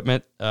 safety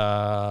equipment,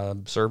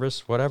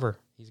 service, whatever,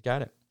 he's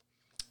got it.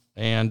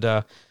 And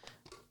I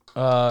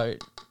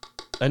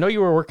know you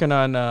were working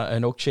on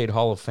an Oakshade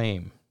Hall of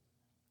Fame.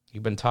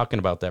 You've been talking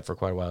about that for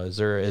quite a while. Is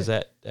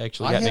that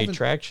actually got any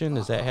traction?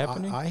 Is that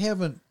happening? I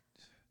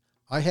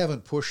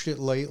haven't pushed it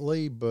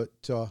lately, but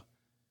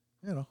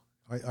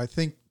I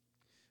think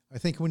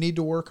we need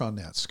to work on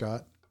that,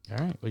 Scott. All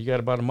right. Well, you got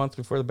about a month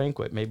before the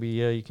banquet. Maybe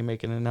you can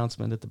make an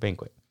announcement at the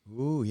banquet.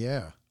 Ooh,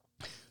 yeah.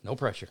 No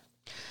pressure.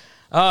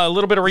 A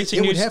little bit of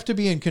racing news. It would have to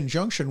be in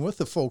conjunction with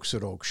the folks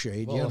at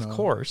Oakshade. Well, of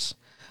course.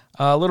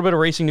 A little bit of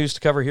racing news to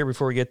cover here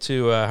before we get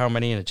to how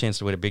many and a chance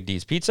to win a Big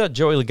D's Pizza.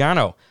 Joey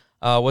Logano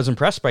was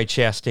impressed by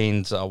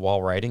Chastain's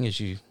wall riding,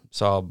 as you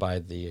saw by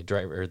the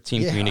driver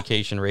team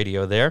communication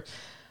radio there.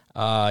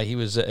 He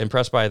was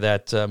impressed by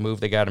that move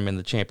they got him in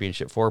the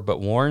championship for,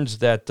 but warns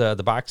that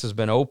the box has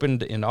been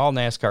opened in all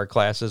NASCAR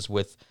classes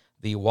with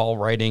the wall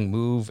riding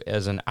move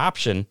as an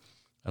option,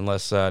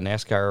 unless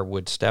NASCAR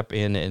would step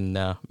in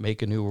and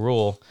make a new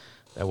rule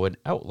that would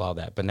outlaw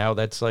that. But now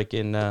that's like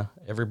in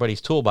everybody's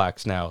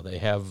toolbox now. They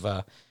have.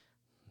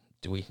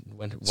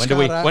 When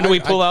do we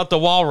pull out the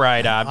wall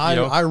ride?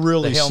 I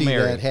really see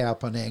that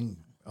happening.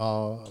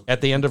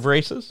 At the end of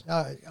races?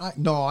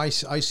 No, I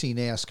see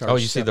NASCAR. Oh,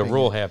 you see the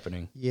rule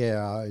happening.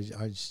 Yeah.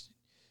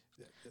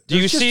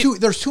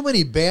 There's too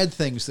many bad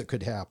things that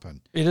could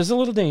happen. It is a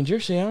little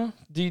dangerous, yeah.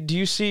 Do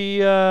you see,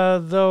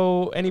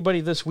 though,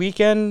 anybody this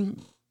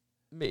weekend,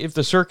 if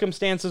the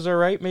circumstances are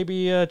right,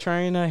 maybe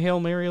trying a Hail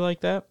Mary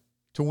like that?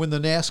 To win the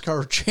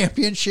NASCAR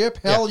championship?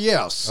 Hell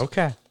yes.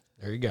 Okay.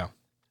 There you go.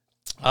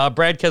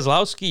 Brad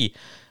Keselowski.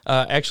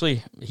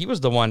 Actually, he was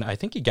the one. I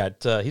think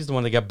he's the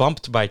one that got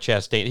bumped by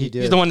Chastain.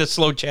 He's the one that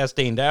slowed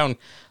Chastain down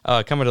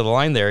coming to the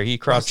line there. He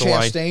crossed the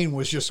line. Chastain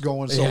was just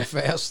going so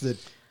fast that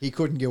he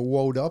couldn't get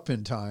woed up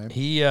in time.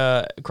 He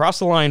crossed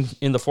the line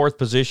in the fourth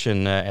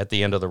position at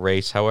the end of the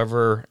race.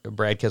 However,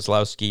 Brad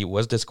Keselowski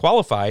was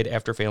disqualified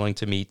after failing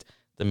to meet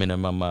the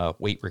minimum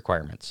weight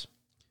requirements.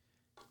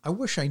 I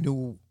wish I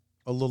knew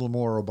a little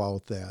more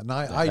about that. And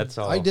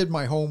I did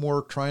my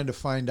homework trying to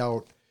find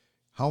out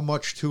how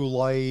much too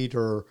light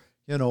or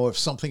if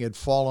something had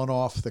fallen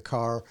off the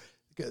car.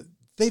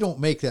 They don't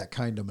make that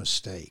kind of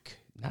mistake.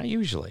 Not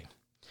usually.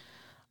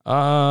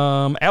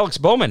 Alex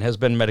Bowman has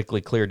been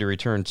medically cleared to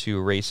return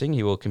to racing.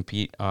 He will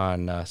compete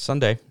on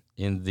Sunday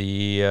in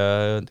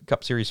the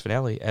Cup Series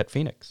finale at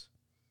Phoenix.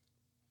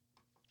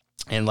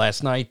 And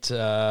last night,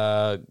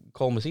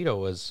 Cole Macedo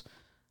was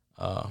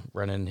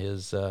running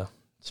his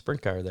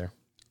sprint car there.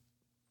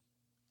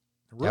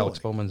 Really? Alex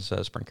Bowman's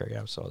sprint car,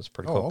 yeah, so it's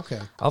pretty cool. Oh, okay.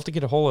 I'll have to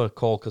get a hold of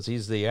Cole because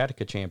he's the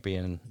Attica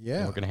champion. Yeah.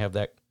 And we're going to have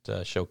that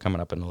show coming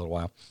up in a little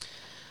while.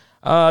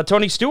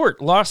 Tony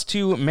Stewart lost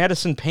to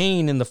Madison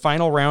Payne in the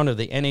final round of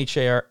the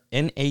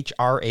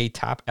NHRA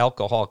Top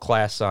Alcohol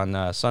class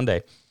on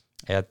Sunday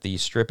at the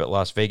Strip at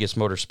Las Vegas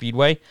Motor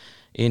Speedway.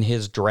 In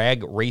his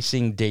drag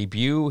racing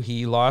debut,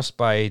 he lost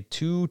by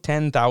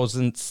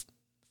 2/10,000th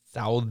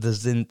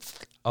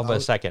of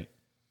a second.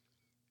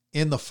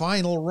 In the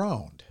final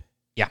round?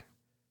 Yeah.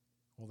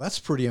 Well, that's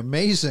pretty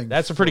amazing.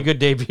 That's a pretty good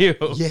debut.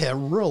 Yeah, it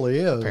really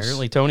is.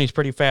 Apparently, Tony's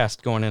pretty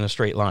fast going in a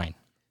straight line.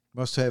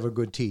 Must have a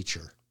good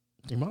teacher.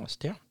 He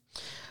must, yeah.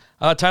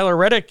 Tyler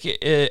Reddick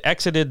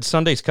exited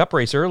Sunday's Cup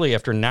race early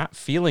after not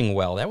feeling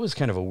well. That was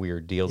kind of a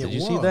weird deal. Did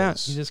you see that?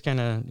 He just kind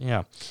of,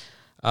 yeah.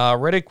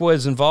 Reddick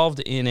was involved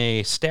in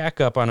a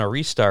stack-up on a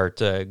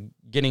restart,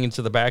 getting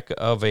into the back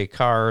of a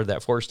car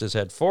that forced his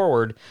head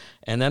forward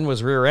and then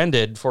was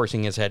rear-ended,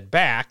 forcing his head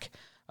back.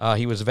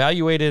 He was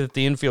evaluated at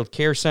the Infield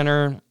Care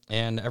Center,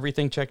 and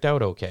everything checked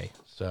out okay.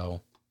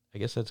 So I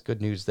guess that's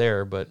good news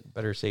there, but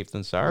better safe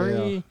than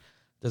sorry.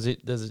 Yeah.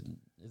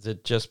 Is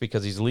it just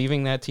because he's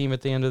leaving that team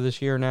at the end of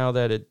this year now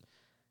that it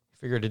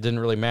figured it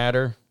didn't really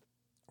matter?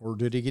 Or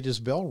did he get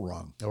his bell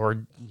rung?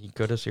 Or he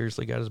could have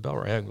seriously got his bell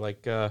rung.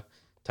 Like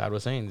Todd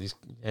was saying,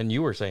 and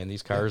you were saying,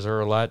 these cars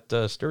are a lot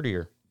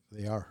sturdier.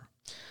 They are.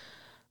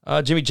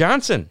 Jimmy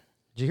Johnson.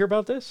 Did you hear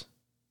about this?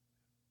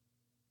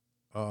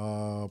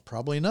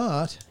 Probably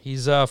not.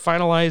 He's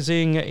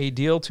finalizing a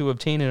deal to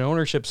obtain an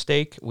ownership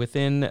stake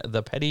within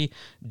the Petty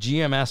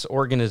GMS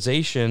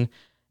organization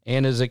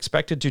and is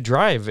expected to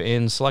drive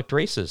in select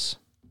races.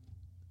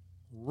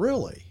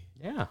 Really?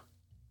 Yeah.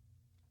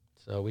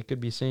 So we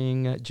could be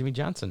seeing Jimmy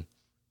Johnson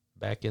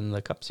back in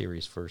the Cup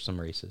Series for some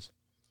races.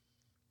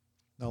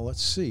 Now,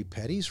 let's see.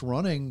 Petty's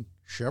running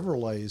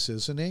Chevrolets,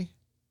 isn't he?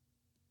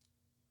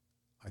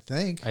 I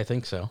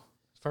think so,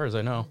 as far as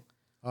I know.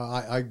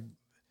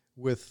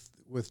 with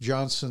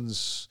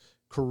Johnson's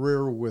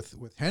career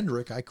with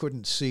Hendrick, I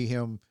couldn't see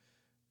him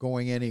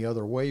going any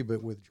other way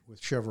but with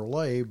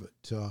Chevrolet. But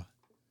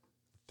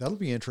that'll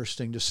be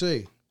interesting to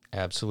see.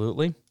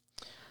 Absolutely.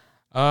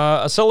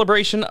 A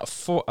celebration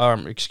of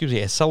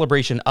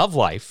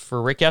life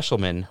for Rick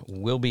Eshelman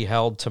will be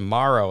held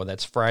tomorrow.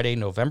 That's Friday,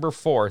 November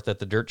 4th at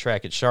the dirt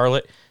track at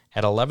Charlotte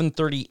at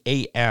 11:30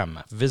 a.m.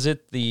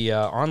 Visit the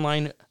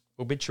online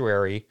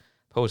obituary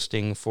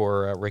posting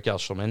for Rick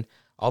Eshelman.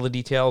 All the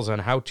details on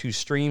how to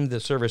stream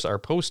the service are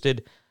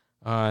posted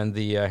on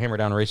the Hammer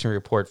Down Racing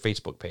Report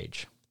Facebook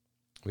page.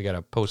 We got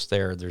a post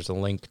there. There's a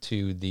link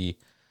to the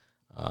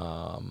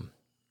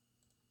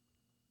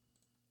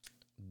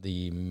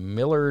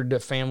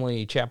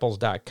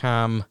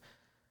MillardFamilyChapels.com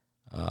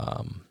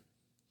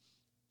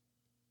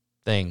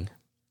thing.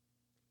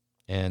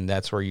 And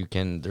that's where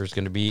there's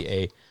going to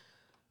be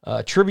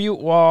a tribute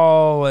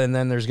wall, and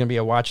then there's going to be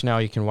a watch now.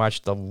 You can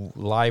watch the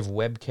live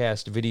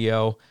webcast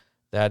video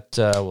that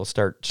will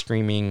start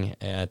streaming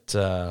at,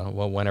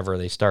 whenever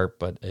they start,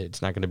 but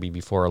it's not going to be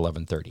before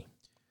 11:30.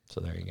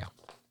 So there you go.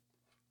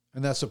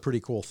 And that's a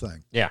pretty cool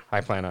thing. Yeah,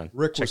 I plan on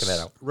checking that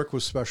out. Rick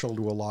was special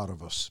to a lot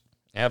of us.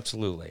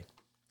 Absolutely.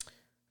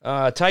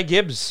 Ty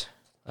Gibbs,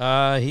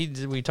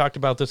 we talked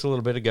about this a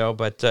little bit ago,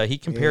 but he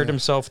compared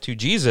himself to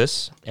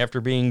Jesus after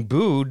being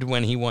booed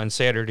when he won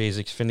Saturday's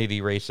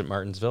Xfinity race at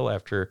Martinsville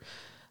after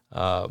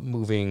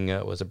moving,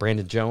 was it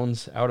Brandon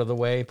Jones out of the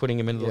way, putting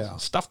him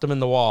stuffed him in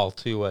the wall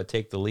to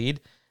take the lead,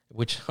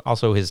 which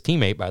also his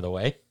teammate, by the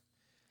way.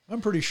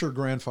 I'm pretty sure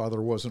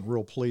grandfather wasn't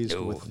real pleased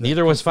with that.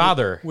 Neither was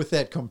father. With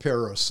that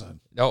comparison.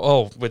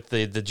 Oh, with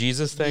the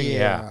Jesus thing?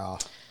 Yeah.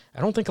 I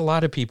don't think a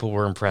lot of people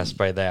were impressed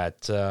by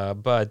that,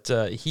 but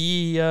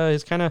he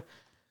has kind of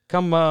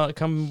come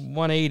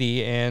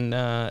 180, and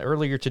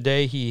earlier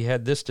today he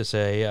had this to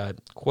say,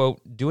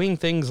 quote, "Doing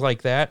things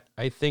like that,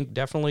 I think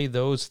definitely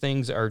those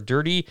things are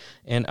dirty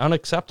and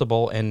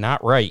unacceptable and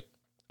not right,"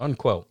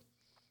 unquote.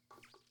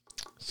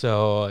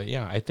 So,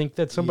 I think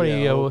that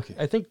somebody,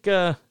 I think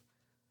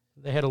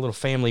they had a little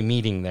family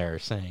meeting there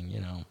saying,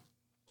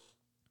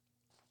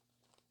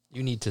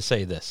 you need to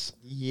say this.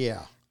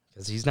 Yeah.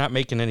 Because he's not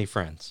making any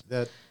friends.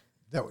 That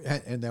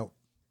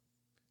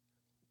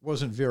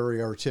wasn't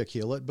very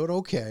articulate, but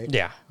okay.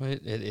 Yeah,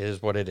 it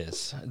is what it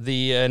is.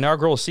 The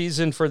inaugural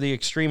season for the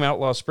Extreme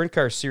Outlaw Sprint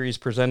Car Series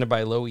presented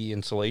by Low E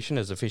Insulation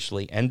has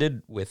officially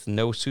ended with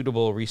no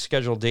suitable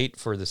rescheduled date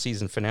for the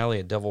season finale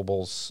at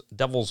Devil's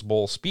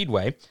Bowl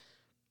Speedway.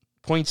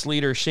 Points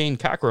leader Shane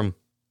Cockrum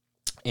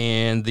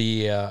and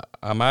the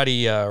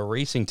Amati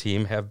Racing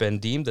Team have been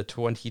deemed the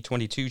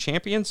 2022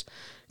 champions,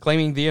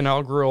 claiming the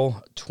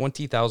inaugural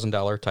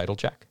 $20,000 title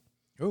check.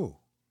 Oh.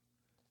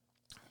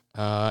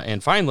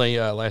 And finally,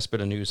 last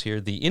bit of news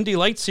here, the Indy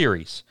Light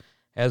Series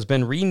has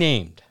been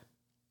renamed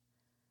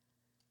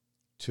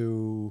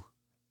to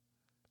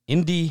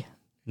Indy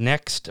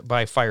Next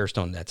by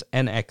Firestone. That's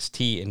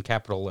NXT in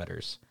capital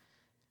letters.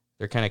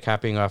 They're kind of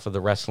copying off of the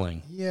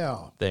wrestling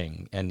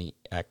thing,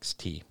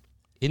 NXT.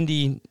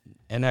 Indy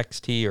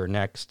NXT or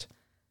Next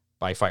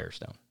by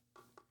Firestone.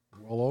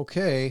 Well,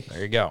 okay.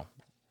 There you go.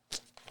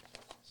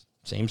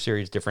 Same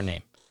series, different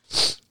name.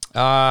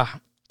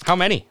 How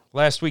many?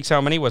 Last week's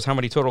how many was how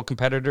many total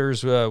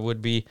competitors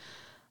would be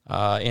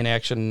in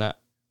action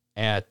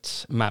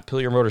at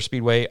Montpelier Motor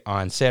Speedway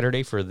on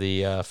Saturday for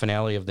the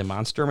finale of the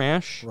Monster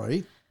Mash.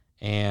 Right.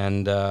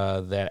 And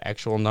that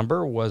actual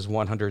number was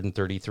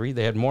 133.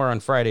 They had more on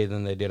Friday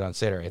than they did on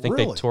Saturday. I think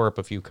they tore up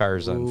a few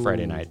cars on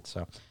Friday night.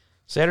 So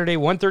Saturday,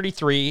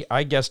 133.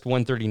 I guessed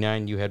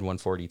 139. You had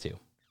 142.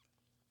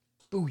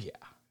 Booyah.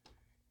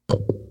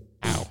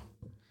 Ow.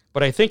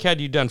 But I think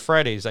had you done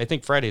Fridays, I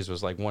think Fridays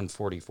was like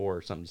 144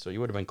 or something, so you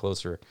would have been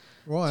closer.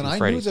 Well, and I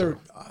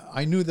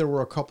knew there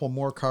were a couple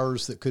more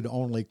cars that could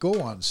only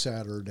go on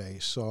Saturday,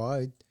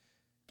 so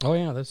Oh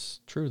yeah,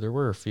 that's true. There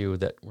were a few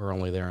that were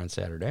only there on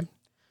Saturday.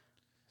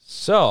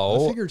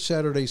 So I figured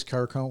Saturday's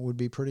car count would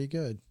be pretty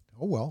good.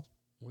 Oh well.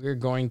 We're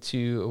going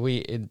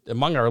to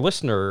among our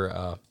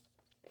listener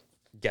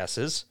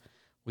guesses,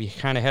 we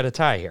kind of had a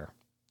tie here.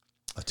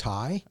 A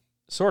tie?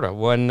 Sort of.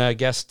 One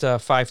guessed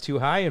 5 too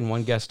high and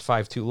one guessed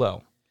 5 too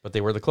low, but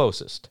they were the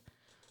closest.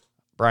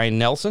 Brian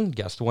Nelson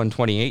guessed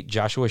 128.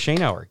 Joshua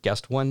Schoenauer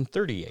guessed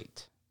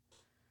 138.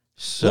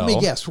 So let me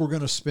guess, we're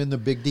going to spin the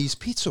Big D's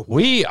Pizza Wheel.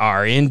 We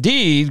are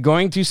indeed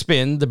going to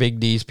spin the Big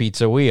D's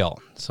Pizza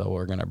Wheel. So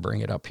we're going to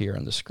bring it up here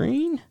on the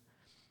screen.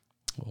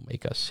 We'll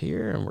make us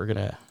here, and we're going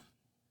to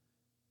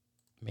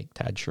make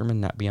Todd Sherman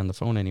not be on the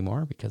phone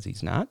anymore because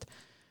he's not.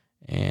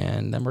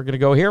 And then we're going to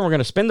go here, and we're going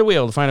to spin the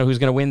wheel to find out who's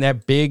going to win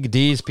that Big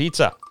D's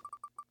Pizza.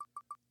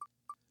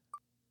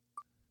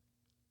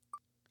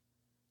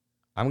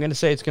 I'm going to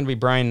say it's going to be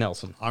Brian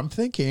Nelson. I'm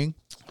thinking.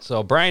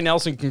 So, Brian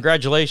Nelson,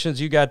 congratulations.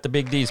 You got the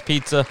Big D's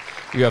Pizza.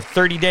 You have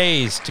 30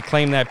 days to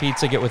claim that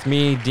pizza. Get with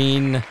me,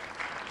 Dean,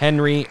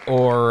 Henry,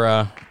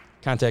 or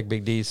contact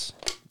Big D's,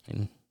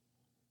 and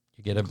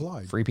you get a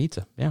free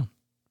pizza. Yeah,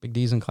 Big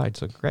D's and Clyde.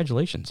 So,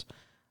 congratulations.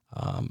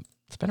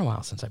 It's been a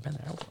while since I've been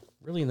there. I'm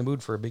really in the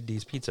mood for a Big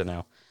D's Pizza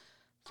now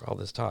for all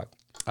this talk.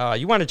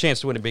 You want a chance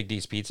to win a Big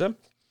D's Pizza?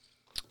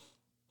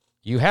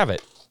 You have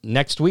it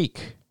next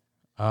week.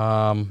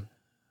 Actually,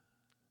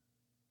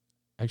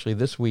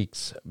 this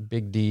week's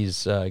Big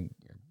D's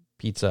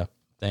Pizza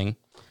thing,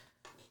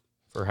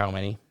 for how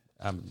many?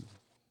 I'm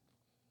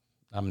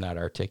not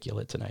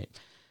articulate tonight,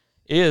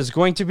 is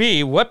going to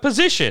be, what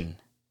position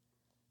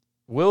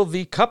will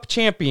the Cup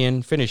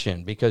champion finish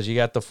in? Because you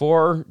got the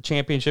 4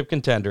 championship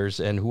contenders,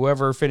 and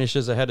whoever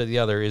finishes ahead of the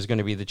other is going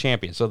to be the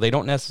champion. So they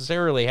don't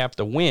necessarily have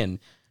to win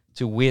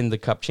the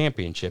Cup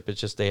championship. It's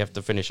just they have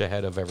to finish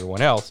ahead of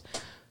everyone else.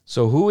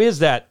 So who is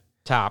that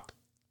top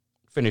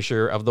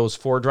finisher of those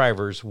 4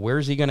 drivers?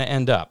 Where's he going to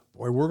end up?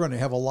 Boy, we're going to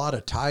have a lot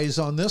of ties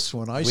on this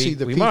one. I see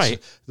the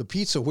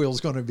pizza wheel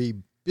is going to be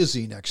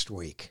busy next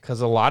week. Because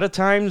a lot of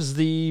times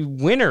the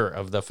winner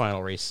of the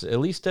final race, at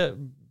least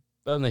in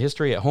the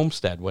history at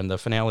Homestead, when the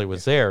finale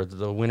was there,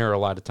 the winner a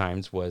lot of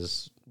times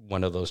was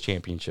one of those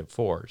championship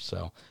 4s.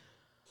 So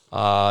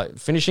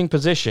finishing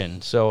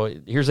position. So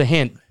here's a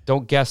hint.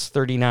 Don't guess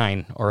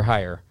 39 or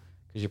higher,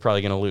 because you're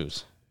probably going to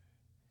lose.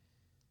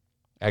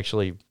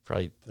 Actually,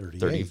 probably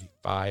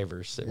 35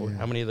 or so. Yeah.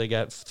 How many they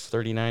got?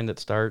 39 that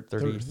start?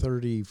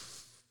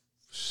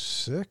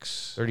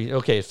 36? 30.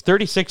 Okay,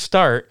 36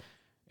 start,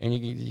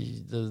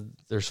 and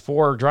there's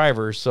 4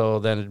 drivers, so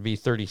then it'd be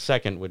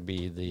 32nd would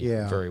be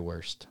the very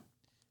worst.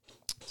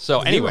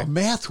 So anyway. You're a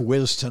math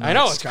whiz tonight, I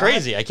know, it's Scott.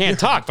 crazy. I can't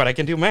talk, but I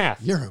can do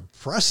math. You're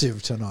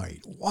impressive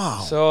tonight.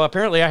 Wow. So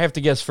apparently I have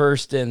to guess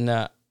first,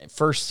 and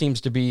first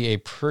seems to be a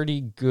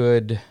pretty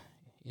good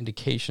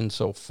indication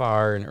so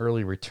far in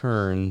early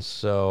returns.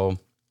 So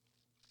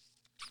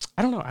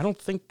I don't know. I don't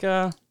think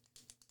they're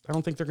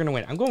going to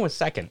win. I'm going with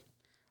second.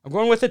 I'm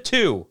going with a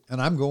 2.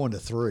 And I'm going to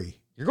 3.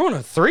 You're going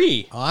to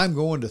 3. I'm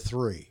going to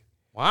 3.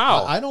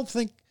 Wow. I don't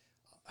think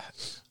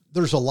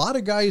there's a lot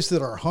of guys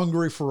that are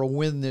hungry for a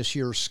win this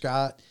year,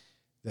 Scott,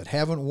 that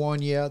haven't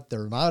won yet.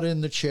 They're not in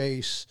the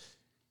chase.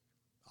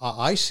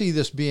 I see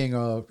this being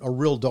a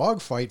real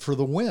dogfight for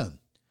the win.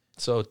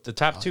 So the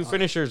top 2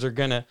 finishers are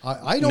going to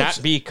not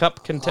be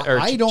Cup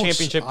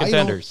championship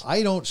contenders.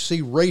 I don't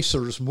see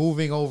racers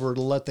moving over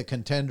to let the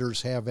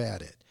contenders have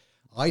at it.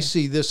 I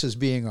see this as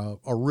being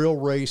a real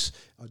race,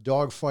 a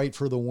dogfight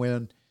for the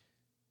win.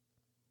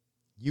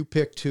 You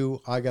pick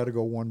 2. I got to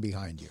go 1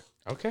 behind you.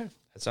 Okay,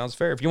 that sounds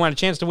fair. If you want a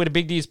chance to win a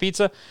Big D's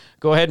Pizza,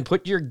 go ahead and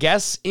put your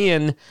guess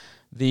in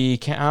the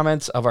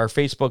comments of our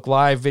Facebook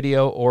Live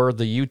video or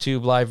the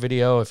YouTube Live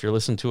video. If you're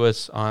listening to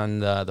us on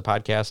the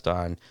podcast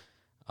on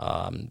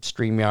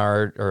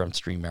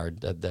StreamYard,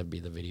 that'd be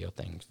the video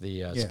thing.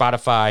 The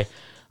Spotify,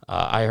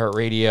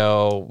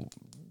 iHeartRadio,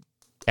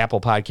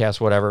 Apple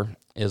Podcasts, whatever.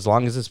 As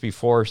long as it's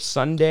before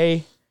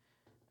Sunday,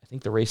 I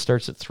think the race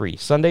starts at 3.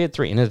 Sunday at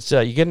 3, and it's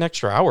you get an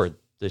extra hour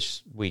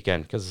this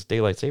weekend because it's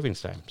daylight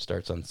savings time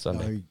starts on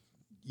Sunday.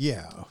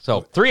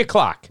 So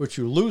 3:00. But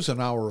you lose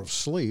an hour of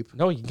sleep.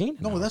 No, you gain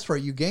it. No, that's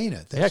right. You gain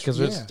it. Because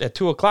at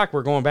 2:00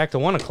 we're going back to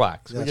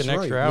 1:00. So we get an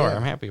extra hour.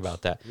 I'm happy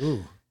about that.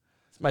 Ooh.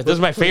 This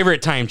is my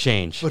favorite time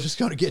change. But it's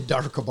going to get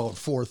dark about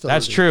 4:30.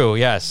 That's true,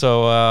 yeah.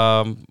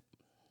 So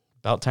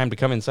about time to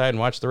come inside and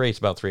watch the race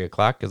about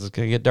 3:00 because it's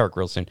going to get dark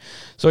real soon.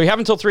 So you have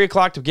until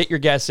 3:00 to get your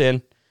guess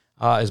in,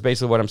 is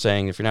basically what I'm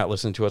saying. If you're not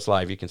listening to us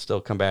live, you can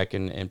still come back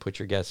and put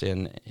your guess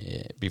in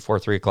before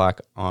 3:00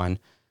 on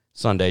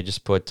Sunday.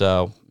 Just put,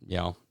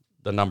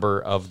 the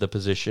number of the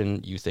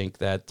position you think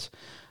that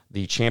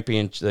the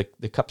champion,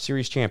 the Cup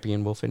Series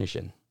champion will finish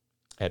in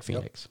at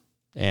Phoenix.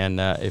 Yep. And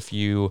if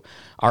you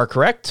are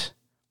correct,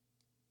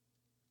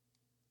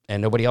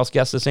 and nobody else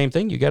guessed the same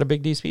thing, you got a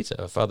Big D's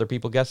Pizza. If other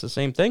people guess the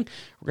same thing,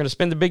 we're going to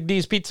spin the Big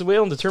D's Pizza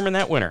wheel and determine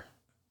that winner.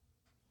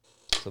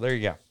 So there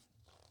you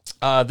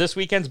go. This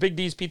weekend's Big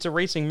D's Pizza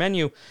racing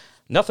menu,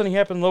 nothing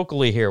happened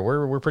locally here.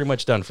 We're pretty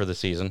much done for the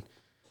season.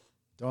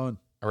 Done.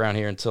 Around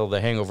here until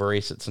the hangover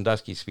race at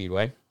Sandusky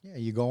Speedway. Yeah,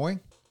 you going?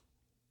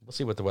 We'll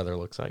see what the weather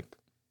looks like.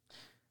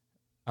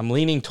 I'm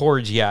leaning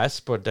towards yes,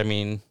 but I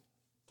mean...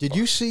 Did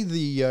you see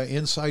the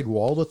inside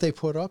wall that they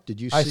put up?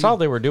 Did you see? I saw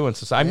they were doing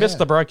so. I missed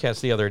the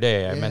broadcast the other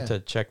day. I meant to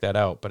check that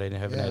out, but I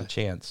haven't had a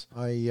chance.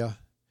 Because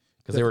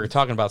they were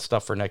talking about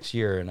stuff for next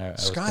year. And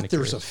Scott,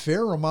 there's a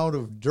fair amount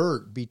of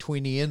dirt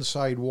between the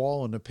inside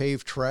wall and the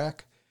paved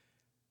track.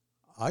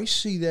 I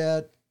see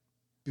that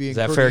being... Is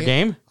that fair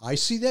game? I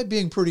see that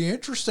being pretty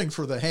interesting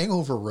for the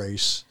hangover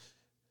race.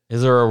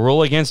 Is there a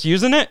rule against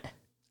using it?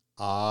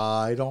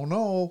 I don't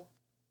know.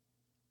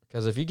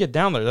 Because if you get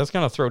down there, that's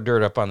going to throw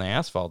dirt up on the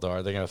asphalt, or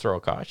are they going to throw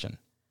a caution?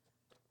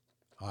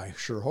 I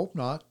sure hope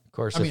not. Of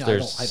course, if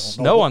there's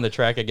snow on the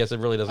track, I guess it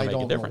really doesn't make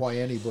a difference. I don't know why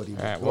anybody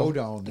would go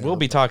down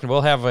there.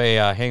 We'll have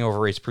a hangover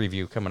race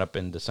preview coming up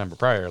in December,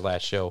 probably our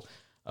last show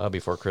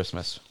before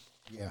Christmas.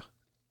 Yeah.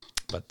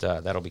 But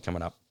that'll be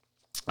coming up.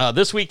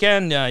 This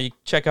weekend, you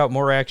check out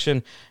more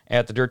action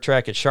at the dirt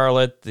track at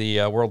Charlotte.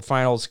 The World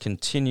Finals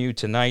continue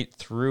tonight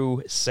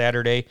through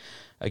Saturday.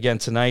 Again,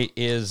 tonight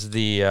is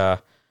the...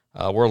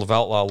 World of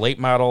Outlaw late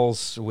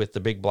models with the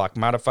big block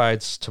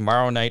modifieds.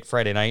 Tomorrow night,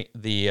 Friday night,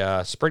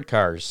 the sprint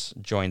cars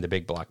join the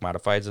big block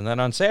modifieds. And then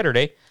on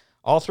Saturday,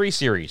 All 3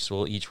 series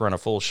will each run a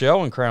full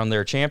show and crown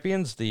their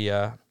champions,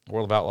 the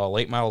World of Outlaw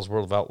Late Models,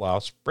 World of Outlaw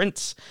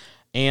Sprints,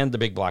 and the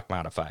Big Block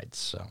Modifieds.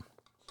 So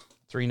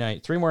 3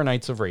 more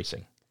nights of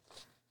racing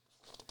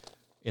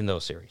in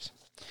those series.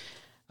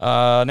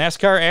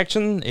 NASCAR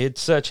action,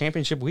 it's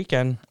championship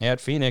weekend at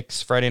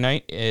Phoenix Friday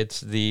night.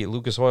 It's the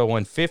Lucas Oil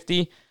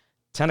 150,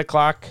 10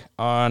 o'clock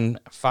on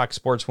Fox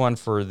Sports 1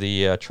 for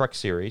the Truck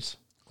Series.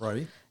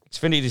 Right.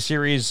 Xfinity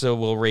Series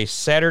will race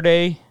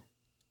Saturday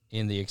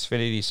in the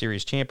Xfinity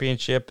Series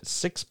Championship,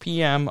 6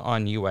 p.m.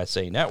 on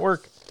USA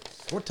Network.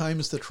 What time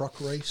is the truck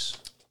race?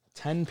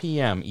 10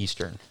 p.m.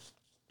 Eastern.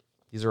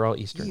 These are all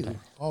Eastern time.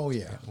 Oh,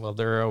 yeah. Well,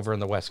 they're over in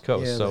the West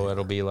Coast, Yeah, so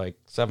it'll be like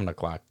 7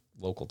 o'clock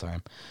local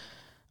time.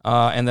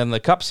 And then the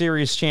Cup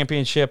Series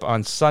Championship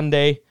on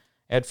Sunday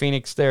at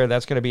Phoenix there.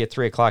 That's going to be at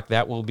 3 o'clock.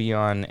 That will be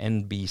on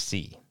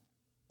NBC.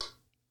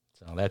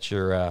 So that's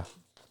your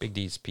Big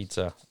D's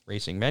Pizza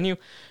Racing menu.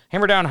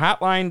 Hammer Down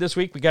Hotline this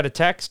week. We got a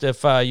text.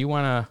 If you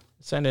want to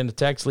send in a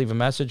text, leave a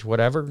message,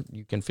 whatever,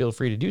 you can feel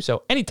free to do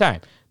so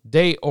anytime,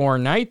 day or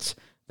night.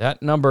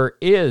 That number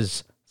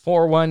is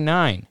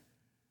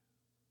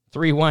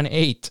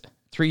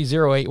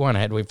 419-318-3081. I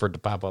had to wait for it to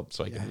pop up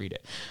so I can read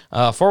it.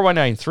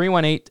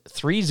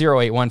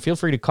 419-318-3081. Feel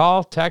free to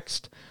call,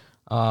 text,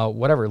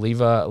 whatever.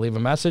 Leave a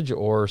message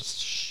or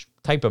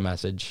type a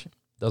message.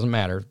 Doesn't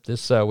matter.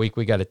 This week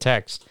we got a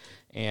text.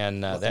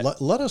 And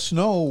let us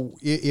know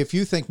if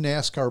you think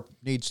NASCAR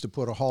needs to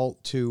put a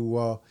halt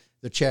to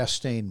the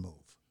Chastain move.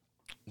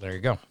 There you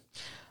go.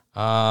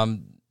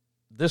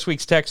 This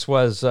week's text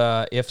was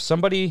if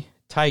somebody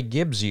Ty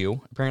Gibbs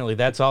you, apparently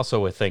that's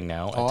also a thing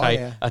now.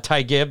 A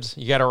Ty Gibbs.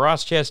 You got a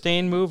Ross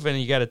Chastain move and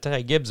you got a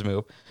Ty Gibbs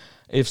move.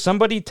 If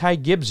somebody Ty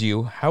Gibbs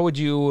you, how would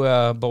you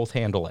both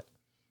handle it?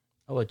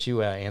 I'll let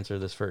you answer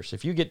this first.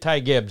 If you get Ty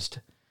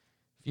Gibbsed,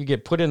 if you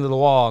get put into the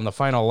wall on the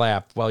final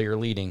lap while you're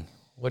leading,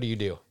 what do you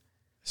do?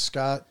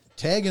 Scott,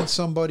 tagging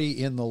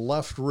somebody in the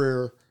left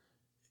rear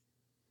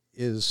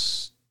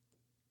is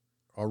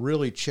a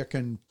really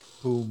chicken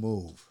poo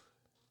move.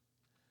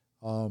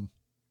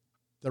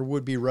 There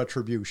would be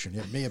retribution.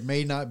 It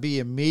may not be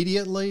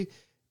immediately.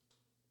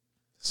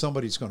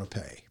 Somebody's going to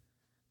pay.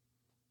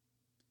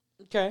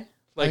 Okay.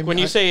 Like when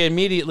you say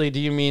immediately, do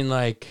you mean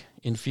like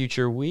in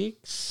future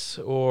weeks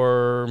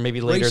or maybe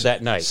later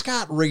that night?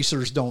 Scott,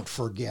 racers don't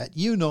forget.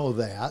 You know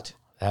that.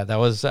 That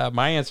was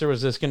my answer.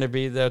 Was this going to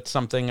be that's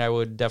something I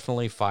would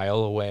definitely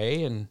file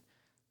away and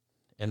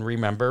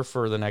remember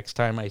for the next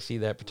time I see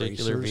that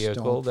particular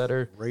vehicle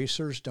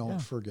racers don't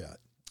forget.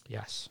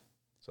 Yes.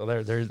 So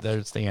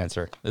there's the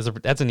answer.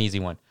 That's an easy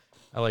one.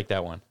 I like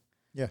that one.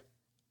 Yeah.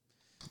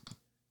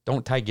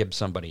 Don't Ty Gibbs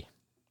somebody.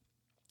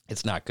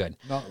 It's not good.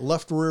 No,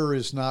 left rear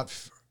is not,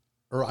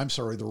 or I'm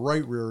sorry, the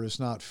right rear is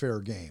not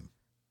fair game.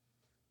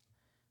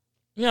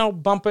 You know,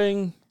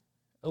 bumping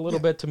a little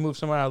bit to move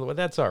someone out of the way.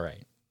 That's all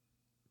right.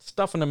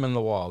 Stuffing them in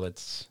the wall.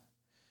 That's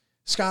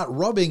Scott,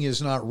 rubbing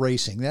is not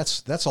racing.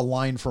 That's a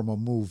line from a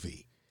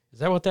movie. Is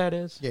that what that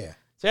is? Yeah.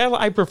 See,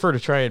 I prefer to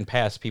try and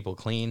pass people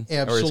clean.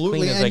 Absolutely, or as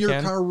clean as and your I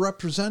can. car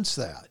represents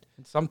that.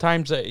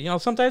 Sometimes,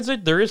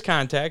 there is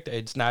contact.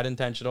 It's not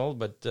intentional,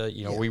 but,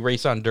 we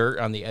race on dirt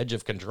on the edge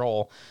of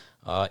control,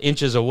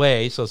 inches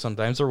away, so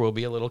sometimes there will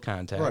be a little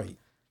contact. Right.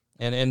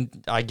 And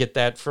I get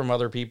that from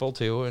other people,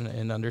 too,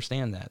 and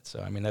understand that.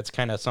 So, I mean, that's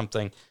kind of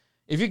something.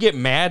 If you get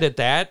mad at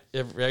that,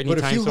 but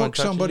if you hook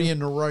somebody in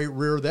the right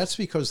rear, that's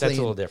because that's a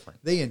little different.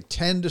 They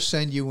intend to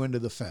send you into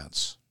the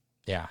fence.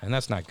 Yeah, and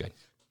that's not good.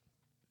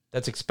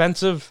 That's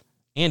expensive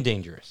and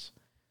dangerous.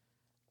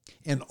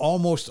 And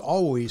almost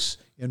always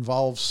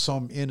involves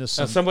some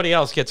innocent. Now, somebody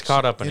else gets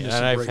caught up in it, and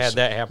I've racer. had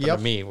that happen to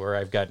me where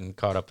I've gotten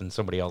caught up in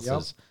somebody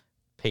else's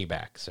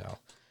payback. So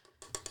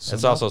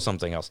that's also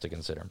something else to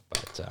consider.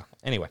 But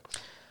anyway,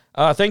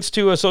 thanks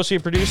to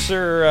associate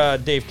producer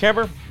Dave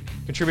Kemper,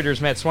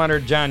 contributors Matt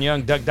Swanner, John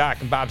Young, Doug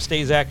Dock, and Bob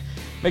Stazak.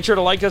 Make sure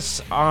to like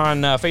us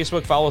on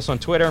Facebook, follow us on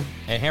Twitter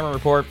at Hammer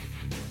Report,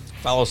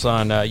 follow us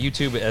on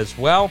YouTube as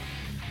well.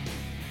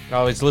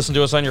 Always listen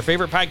to us on your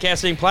favorite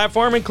podcasting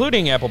platform,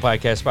 including Apple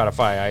Podcasts,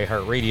 Spotify,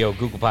 iHeartRadio,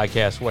 Google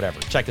Podcasts, whatever.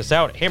 Check us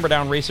out,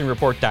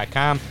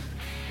 hammerdownracingreport.com.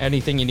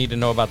 Anything you need to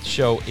know about the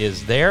show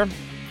is there.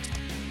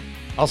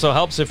 Also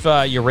helps if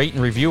you rate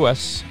and review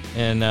us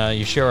and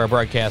you share our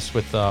broadcasts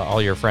with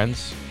all your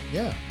friends.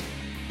 Yeah.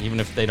 Even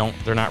if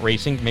they're not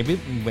racing, maybe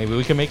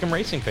we can make them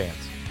racing fans.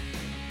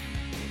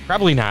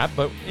 Probably not,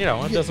 but it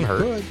doesn't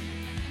hurt. Could.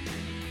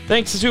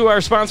 Thanks to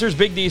our sponsors,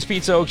 Big D's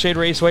Pizza, Oakshade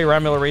Raceway,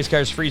 Ron Miller Race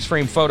Cars, Freeze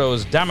Frame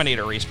Photos,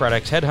 Dominator Race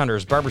Products,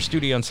 Headhunters, Barber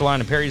Studio and Salon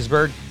in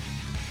Perrysburg.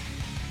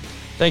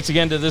 Thanks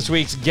again to this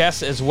week's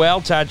guests as well,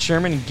 Todd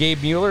Sherman and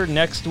Gabe Mueller.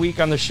 Next week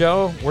on the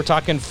show, we're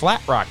talking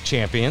Flat Rock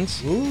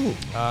champions. Ooh.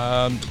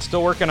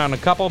 Still working on a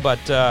couple,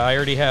 but I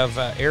already have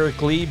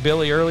Eric Lee,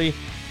 Billy Early,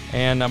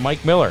 and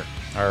Mike Miller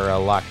are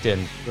locked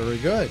in. Very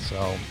good.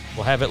 So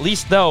we'll have at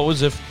least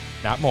those, if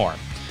not more.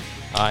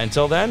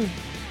 Until then,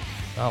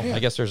 I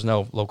guess there's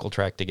no local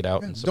track to get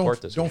out and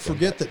support this. Don't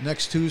forget that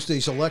next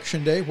Tuesday's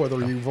Election Day, whether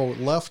you vote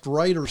left,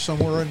 right, or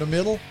somewhere in the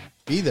middle,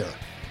 be there.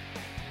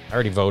 I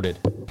already voted.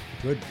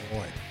 Good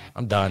boy.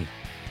 I'm done.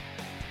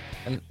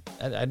 And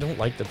I don't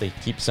like that they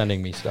keep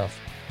sending me stuff.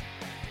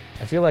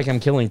 I feel like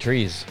I'm killing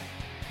trees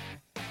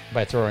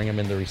by throwing them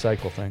in the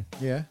recycle thing.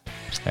 Yeah.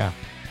 Yeah.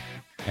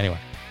 Anyway.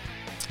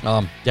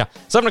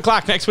 7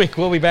 o'clock next week.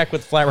 We'll be back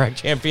with Flat Rock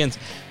Champions.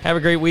 Have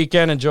a great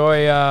weekend.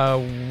 Enjoy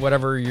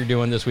whatever you're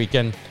doing this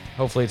weekend.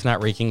 Hopefully it's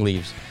not raking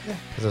leaves,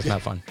 because that's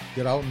not fun.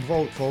 Get out and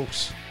vote,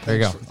 folks. There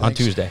you go. On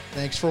Tuesday.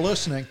 Thanks for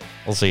listening.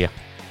 We'll see you.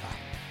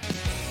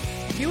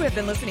 You have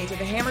been listening to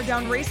the Hammer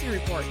Down Racing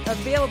Report,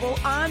 available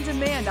on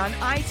demand on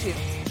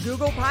iTunes,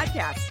 Google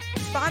Podcasts,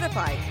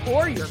 Spotify,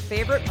 or your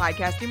favorite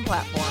podcasting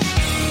platform.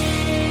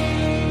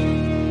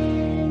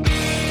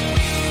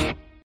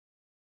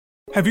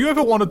 Have you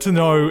ever wanted to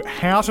know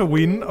how to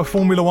win a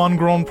Formula One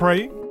Grand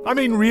Prix? I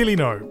mean, really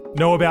know.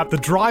 Know about the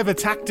driver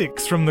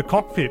tactics from the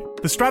cockpit,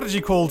 the strategy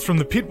calls from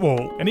the pit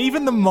wall, and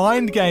even the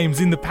mind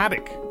games in the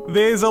paddock.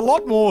 There's a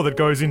lot more that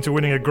goes into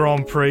winning a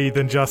Grand Prix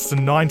than just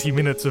 90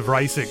 minutes of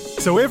racing.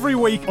 So every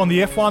week on the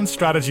F1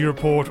 Strategy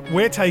Report,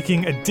 we're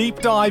taking a deep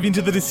dive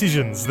into the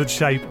decisions that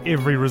shape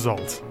every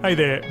result. Hey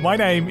there, my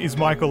name is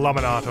Michael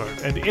Laminato,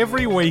 and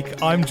every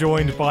week I'm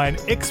joined by an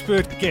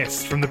expert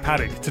guest from the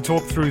paddock to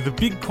talk through the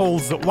big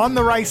calls that won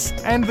the race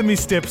and the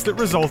missteps that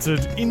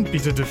resulted in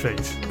bitter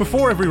defeat.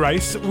 Before every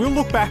race, we'll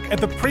look back at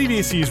the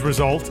previous year's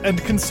result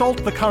and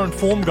consult the current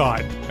form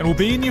guide, and we'll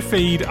be in your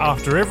feed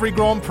after every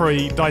Grand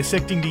Prix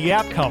dissecting the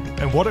outcome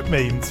and what it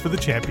means for the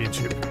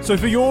championship. So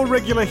for your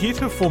regular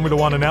hit of Formula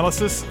One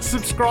analysis,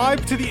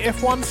 subscribe to the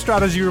F1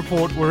 Strategy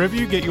Report wherever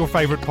you get your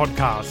favourite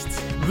podcasts.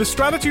 The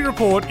Strategy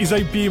Report is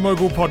a Beer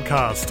Mogul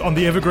podcast on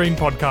the Evergreen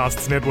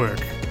Podcasts Network.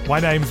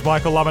 My name's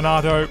Michael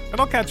Laminato, and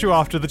I'll catch you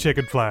after the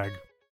checkered flag.